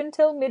feed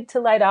until mid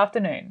to late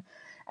afternoon.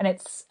 And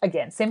it's,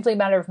 again, simply a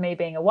matter of me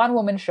being a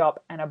one-woman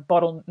shop and a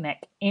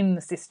bottleneck in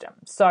the system.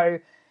 So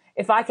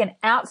if I can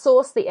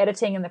outsource the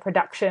editing and the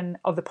production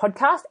of the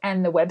podcast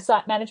and the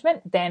website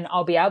management, then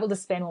I'll be able to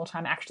spend more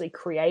time actually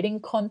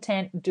creating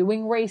content,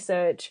 doing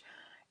research,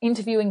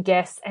 interviewing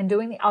guests, and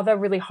doing the other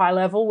really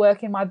high-level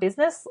work in my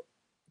business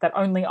that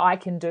only I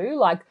can do,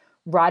 like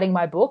writing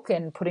my book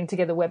and putting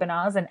together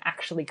webinars and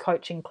actually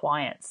coaching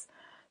clients.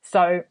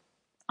 So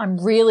I'm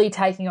really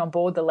taking on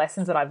board the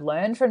lessons that I've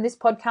learned from this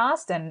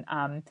podcast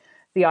and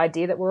the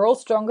idea that we're all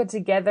stronger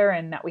together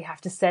and that we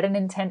have to set an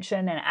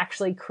intention and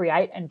actually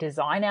create and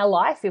design our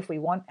life if we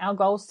want our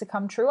goals to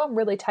come true. I'm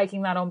really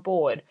taking that on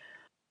board.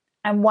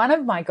 And one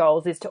of my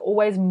goals is to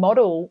always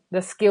model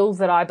the skills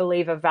that I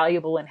believe are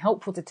valuable and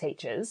helpful to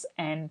teachers.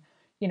 And,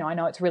 I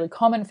know it's really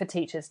common for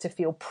teachers to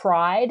feel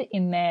pride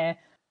in their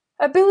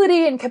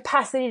ability and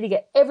capacity to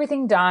get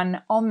everything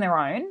done on their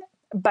own.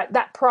 But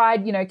that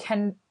pride,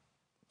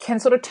 can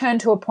sort of turn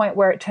to a point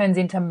where it turns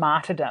into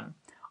martyrdom.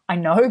 I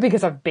know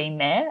because I've been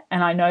there,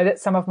 and I know that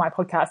some of my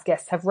podcast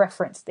guests have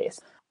referenced this.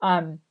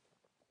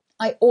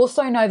 I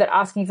also know that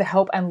asking for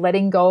help and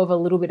letting go of a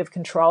little bit of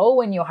control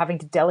when you're having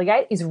to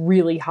delegate is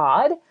really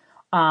hard.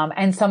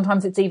 And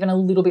sometimes it's even a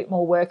little bit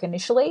more work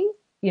initially,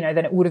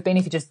 than it would have been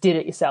if you just did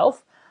it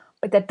yourself.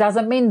 But that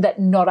doesn't mean that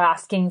not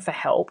asking for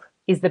help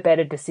is the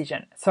better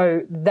decision.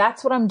 So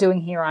that's what I'm doing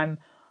here. I'm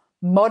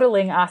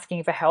modeling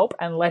asking for help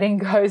and letting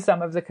go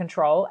some of the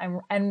control.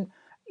 And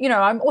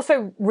I'm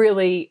also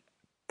really,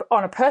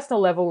 on a personal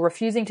level,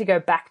 refusing to go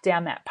back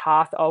down that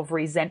path of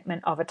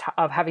resentment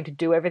of having to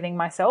do everything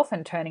myself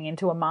and turning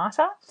into a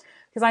martyr,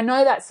 because I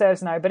know that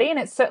serves nobody, and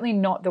it's certainly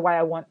not the way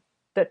I want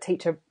the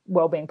Teacher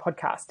Wellbeing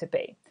Podcast to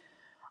be.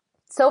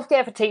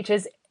 Self-care for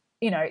teachers,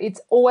 it's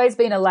always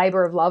been a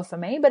labor of love for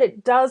me, but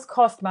it does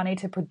cost money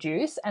to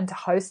produce and to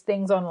host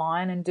things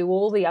online and do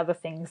all the other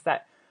things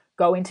that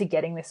go into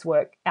getting this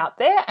work out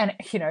there. And,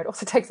 it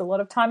also takes a lot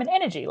of time and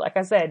energy, like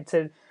I said,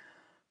 to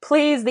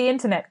please the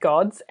internet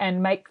gods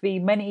and make the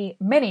many,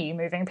 many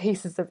moving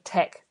pieces of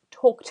tech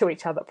talk to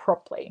each other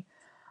properly.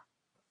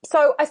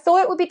 So I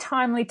thought it would be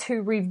timely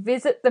to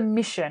revisit the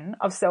mission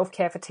of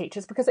self-care for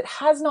teachers, because it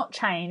has not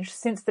changed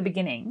since the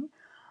beginning,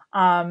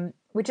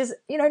 which is,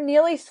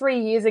 nearly 3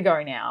 years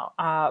ago now.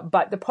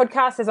 But the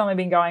podcast has only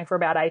been going for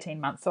about 18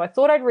 months. So I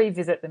thought I'd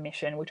revisit the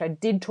mission, which I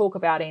did talk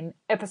about in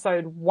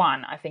episode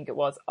 1, I think it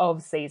was,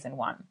 of season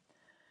 1.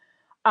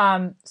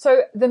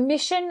 So the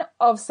mission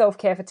of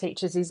self-care for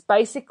teachers is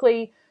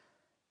basically,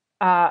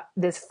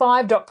 there's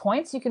 5 dot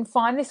points. You can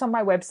find this on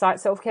my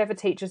website,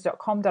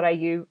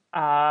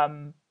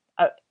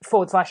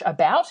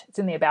 selfcareforteachers.com.au/about. It's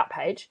in the about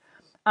page.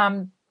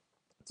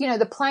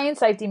 The plain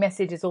safety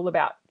message is all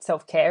about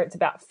self-care. It's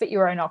about fit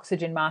your own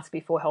oxygen mask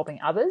before helping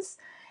others.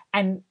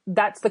 And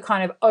that's the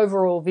kind of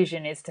overall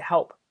vision, is to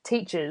help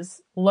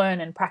teachers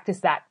learn and practice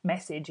that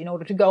message in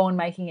order to go on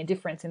making a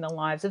difference in the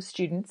lives of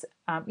students,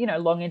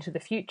 long into the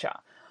future.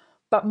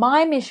 But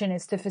my mission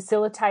is to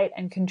facilitate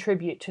and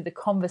contribute to the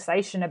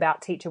conversation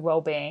about teacher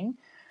wellbeing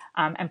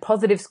and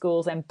positive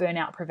schools and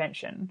burnout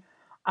prevention.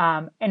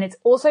 And it's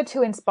also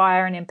to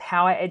inspire and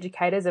empower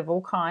educators of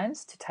all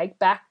kinds to take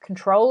back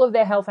control of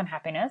their health and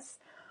happiness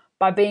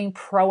by being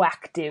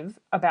proactive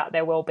about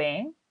their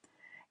wellbeing.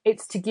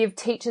 It's to give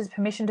teachers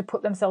permission to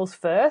put themselves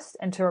first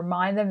and to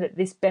remind them that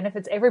this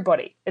benefits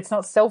everybody. It's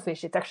not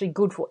selfish. It's actually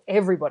good for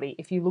everybody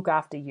if you look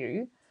after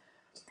you.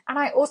 And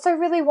I also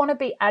really want to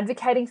be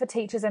advocating for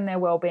teachers and their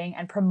wellbeing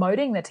and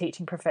promoting the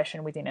teaching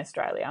profession within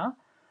Australia.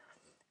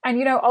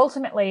 And,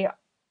 ultimately,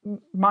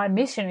 my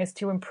mission is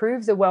to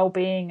improve the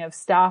wellbeing of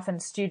staff and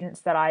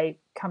students that I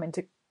come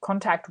into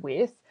contact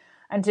with,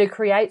 and to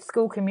create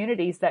school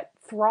communities that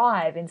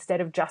thrive instead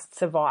of just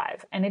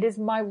survive. And it is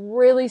my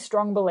really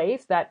strong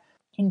belief that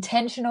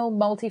intentional,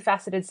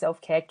 multifaceted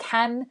self-care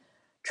can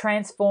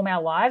transform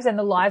our lives and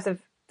the lives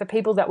of the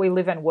people that we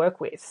live and work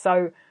with.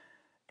 So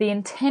the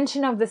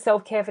intention of the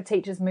self-care for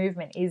teachers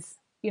movement is,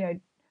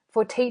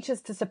 for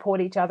teachers to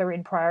support each other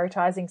in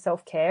prioritizing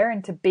self-care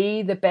and to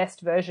be the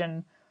best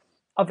version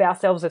of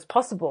ourselves as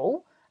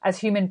possible as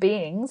human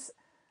beings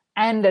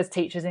and as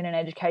teachers in an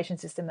education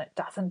system that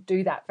doesn't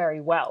do that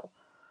very well.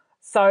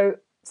 So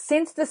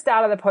since the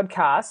start of the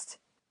podcast,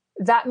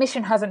 that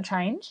mission hasn't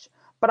changed,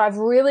 but I've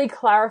really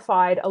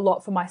clarified a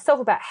lot for myself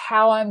about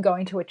how I'm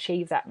going to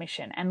achieve that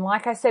mission. And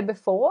like I said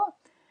before,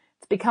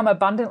 it's become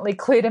abundantly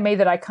clear to me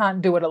that I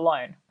can't do it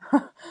alone.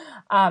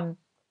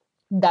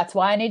 That's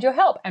why I need your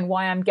help, and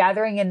why I'm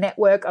gathering a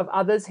network of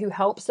others who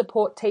help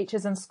support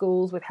teachers and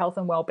schools with health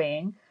and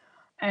wellbeing,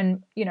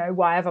 and,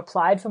 why I've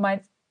applied for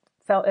my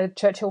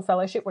Churchill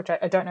Fellowship, which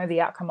I don't know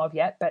the outcome of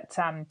yet, but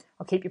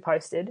I'll keep you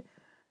posted.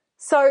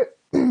 So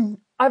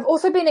I've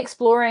also been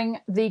exploring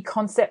the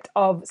concept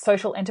of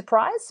social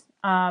enterprise,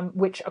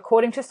 which,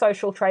 according to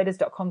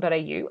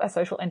socialtraders.com.au, a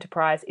social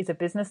enterprise is a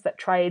business that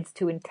trades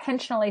to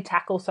intentionally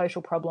tackle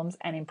social problems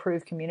and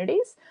improve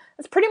communities.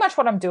 That's pretty much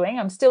what I'm doing.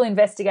 I'm still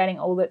investigating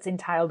all that's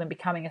entailed in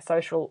becoming a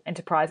social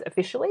enterprise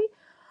officially.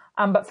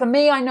 But for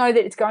me, I know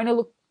that it's going to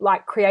look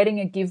like creating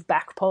a give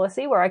back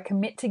policy where I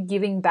commit to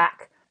giving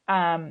back,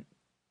 a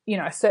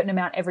certain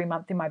amount every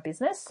month in my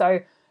business.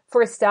 So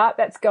for a start,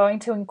 that's going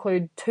to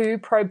include 2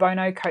 pro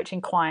bono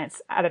coaching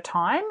clients at a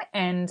time.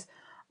 And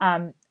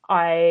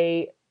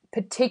I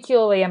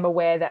particularly am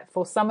aware that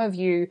for some of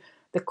you,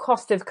 the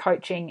cost of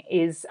coaching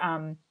is,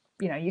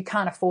 you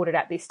can't afford it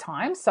at this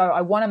time. So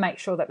I want to make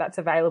sure that that's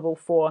available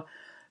for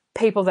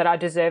people that are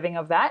deserving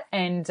of that.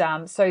 And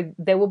so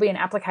there will be an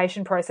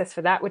application process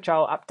for that, which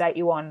I'll update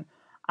you on.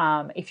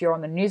 If you're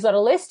on the newsletter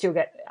list, you'll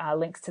get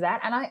links to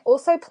that. And I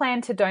also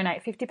plan to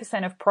donate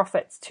 50% of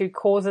profits to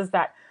causes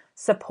that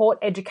support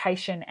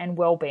education and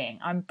wellbeing.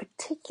 I'm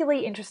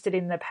particularly interested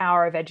in the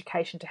power of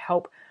education to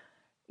help,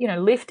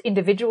 lift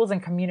individuals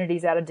and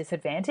communities out of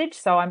disadvantage.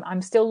 So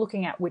I'm still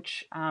looking at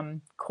which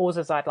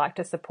causes I'd like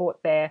to support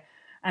there.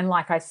 And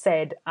like I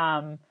said,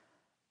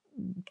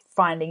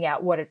 finding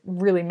out what it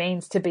really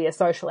means to be a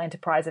social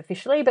enterprise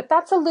officially. But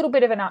that's a little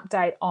bit of an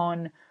update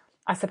on,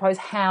 I suppose,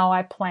 how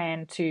I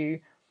plan to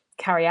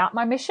carry out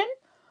my mission.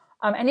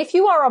 And if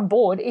you are on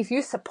board, if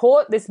you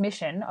support this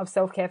mission of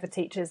self-care for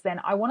teachers,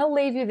 then I want to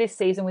leave you this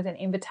season with an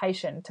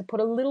invitation to put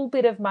a little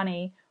bit of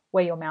money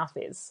where your mouth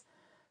is.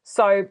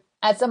 So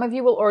as some of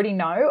you will already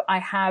know, I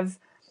have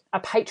a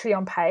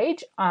Patreon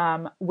page,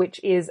 which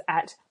is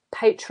at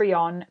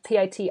Patreon,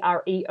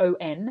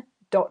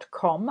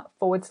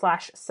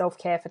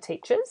 patreon.com/self-care for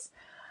teachers.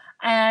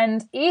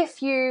 And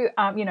if you,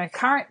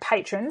 current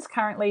patrons,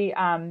 currently,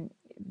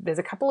 there's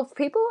a couple of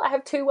people, I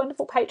have 2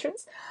 wonderful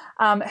patrons,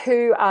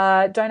 who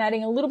are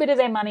donating a little bit of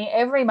their money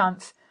every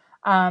month.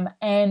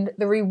 And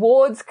the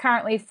rewards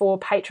currently for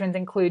patrons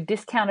include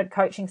discounted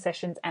coaching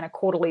sessions and a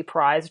quarterly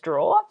prize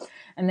draw.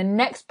 And the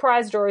next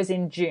prize draw is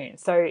in June.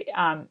 So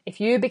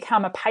if you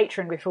become a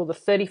patron before the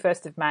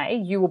 31st of May,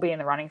 you will be in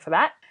the running for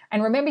that.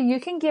 And remember, you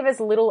can give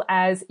as little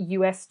as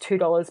US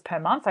 $2 per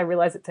month. I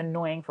realize it's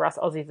annoying for us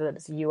Aussies that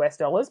it's US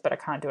dollars, but I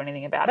can't do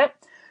anything about it.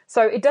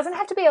 So it doesn't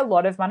have to be a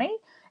lot of money.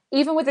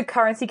 Even with the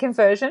currency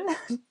conversion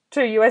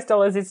to US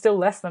dollars, is still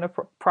less than a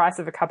price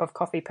of a cup of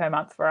coffee per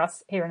month for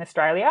us here in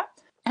Australia.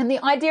 And the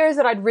idea is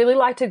that I'd really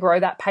like to grow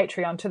that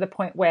Patreon to the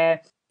point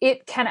where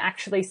it can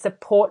actually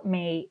support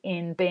me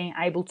in being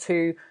able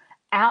to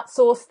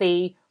outsource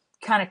the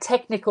kind of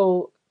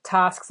technical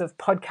tasks of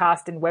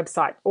podcast and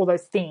website, all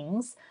those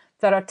things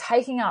that are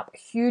taking up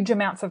huge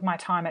amounts of my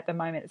time at the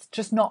moment. It's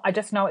just not, I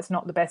just know it's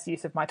not the best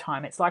use of my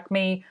time. It's like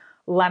me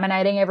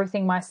laminating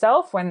everything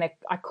myself when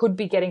I could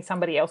be getting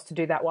somebody else to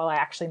do that while I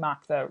actually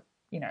mark the,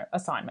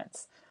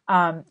 assignments.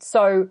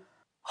 So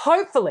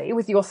hopefully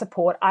with your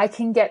support, I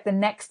can get the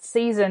next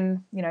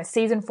season,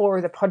 season 4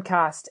 of the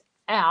podcast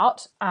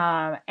out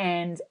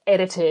and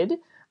edited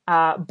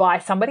by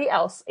somebody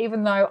else.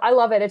 Even though I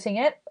love editing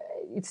it,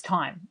 it's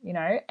time,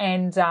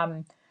 and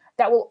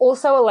that will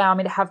also allow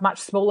me to have much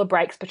smaller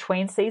breaks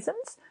between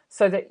seasons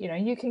so that,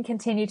 you can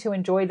continue to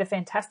enjoy the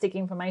fantastic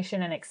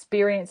information and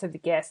experience of the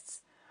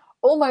guests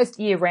almost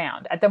year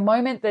round. At the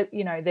moment that,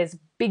 there's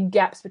big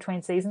gaps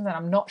between seasons and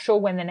I'm not sure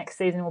when the next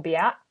season will be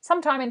out,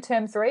 sometime in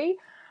term 3,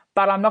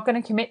 but I'm not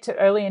going to commit to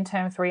early in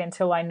term 3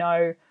 until I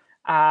know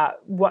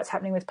what's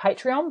happening with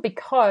Patreon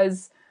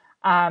because,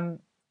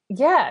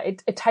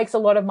 it takes a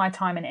lot of my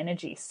time and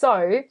energy.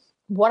 So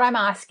what I'm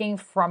asking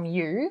from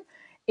you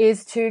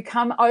is to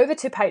come over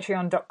to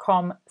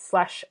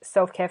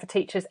patreon.com/self-care for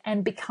teachers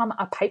and become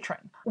a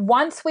patron.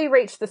 Once we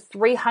reach the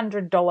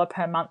 $300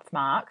 per month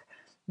mark,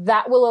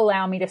 that will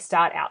allow me to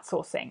start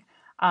outsourcing.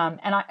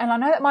 And I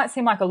know that might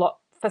seem like a lot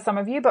for some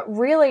of you, but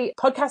really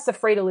podcasts are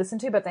free to listen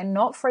to, but they're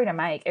not free to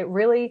make. It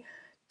really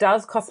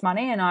does cost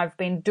money. And I've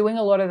been doing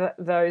a lot of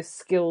those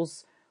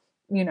skills,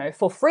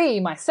 for free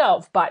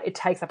myself, but it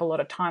takes up a lot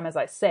of time, as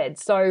I said.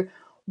 So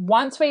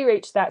once we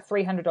reach that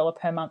 $300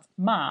 per month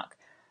mark,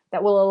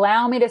 that will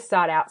allow me to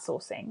start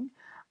outsourcing.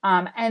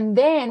 And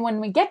then when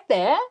we get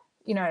there,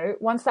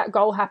 once that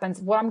goal happens,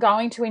 what I'm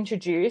going to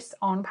introduce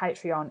on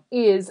Patreon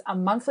is a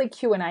monthly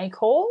Q&A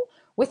call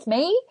with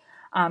me,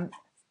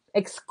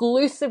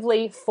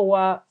 exclusively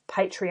for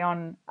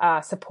Patreon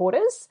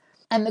supporters.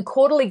 And the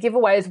quarterly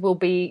giveaways will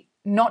be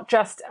not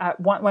just,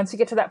 once you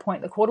get to that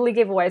point, the quarterly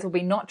giveaways will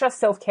be not just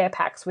self-care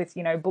packs with,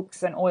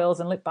 books and oils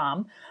and lip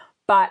balm,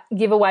 but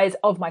giveaways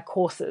of my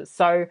courses.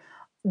 So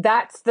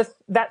that's the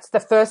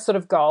first sort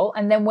of goal.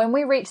 And then when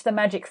we reach the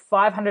magic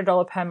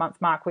 $500 per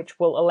month mark, which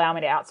will allow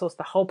me to outsource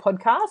the whole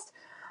podcast,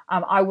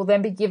 I will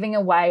then be giving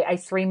away a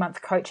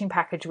 3-month coaching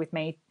package with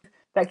me.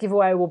 That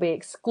giveaway will be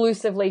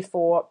exclusively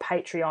for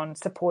Patreon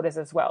supporters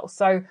as well.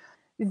 So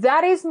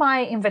that is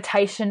my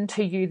invitation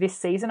to you this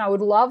season. I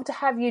would love to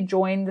have you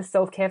join the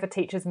Self-Care for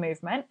Teachers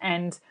movement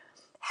and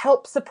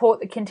help support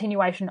the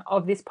continuation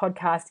of this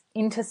podcast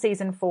into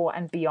season 4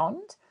 and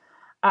beyond.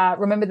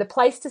 Remember, the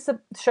place to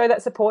show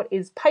that support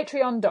is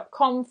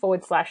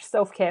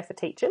patreon.com/self-care for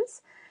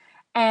teachers.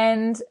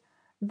 And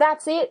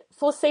that's it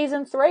for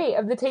season 3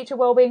 of the Teacher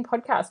Wellbeing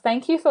Podcast.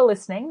 Thank you for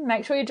listening.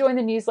 Make sure you join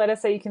the newsletter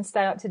so you can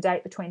stay up to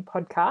date between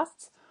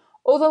podcasts.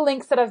 All the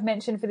links that I've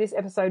mentioned for this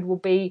episode will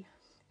be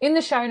in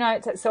the show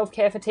notes at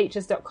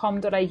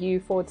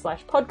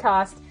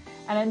selfcareforteachers.com.au/podcast.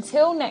 And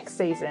until next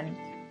season,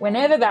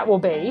 whenever that will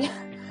be,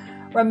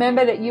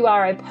 remember that you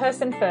are a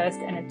person first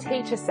and a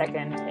teacher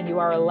second, and you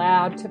are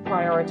allowed to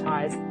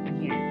prioritize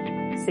you.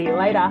 See you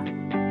later.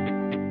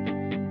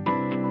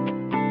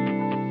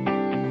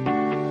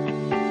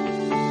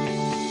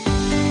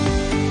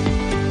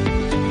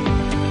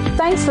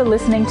 Thanks for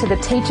listening to the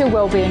Teacher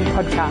Wellbeing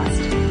Podcast.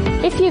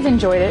 If you've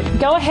enjoyed it,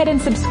 go ahead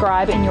and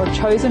subscribe in your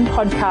chosen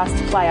podcast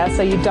player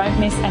so you don't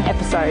miss an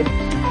episode.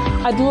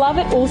 I'd love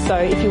it also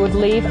if you would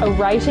leave a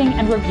rating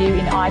and review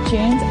in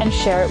iTunes and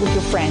share it with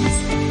your friends.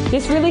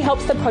 This really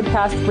helps the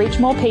podcast reach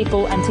more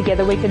people, and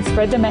together we can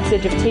spread the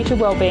message of teacher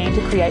wellbeing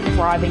to create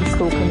thriving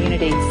school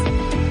communities.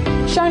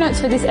 Show notes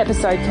for this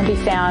episode can be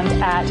found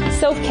at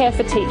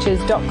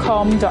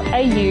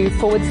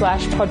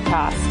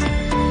selfcareforteachers.com.au/podcast.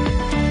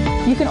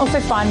 You can also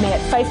find me at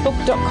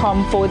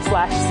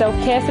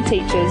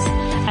facebook.com/selfcareforteachers,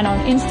 and on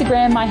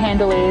Instagram my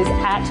handle is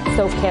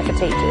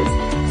 @selfcareforteachers.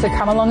 So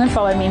come along and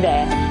follow me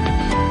there.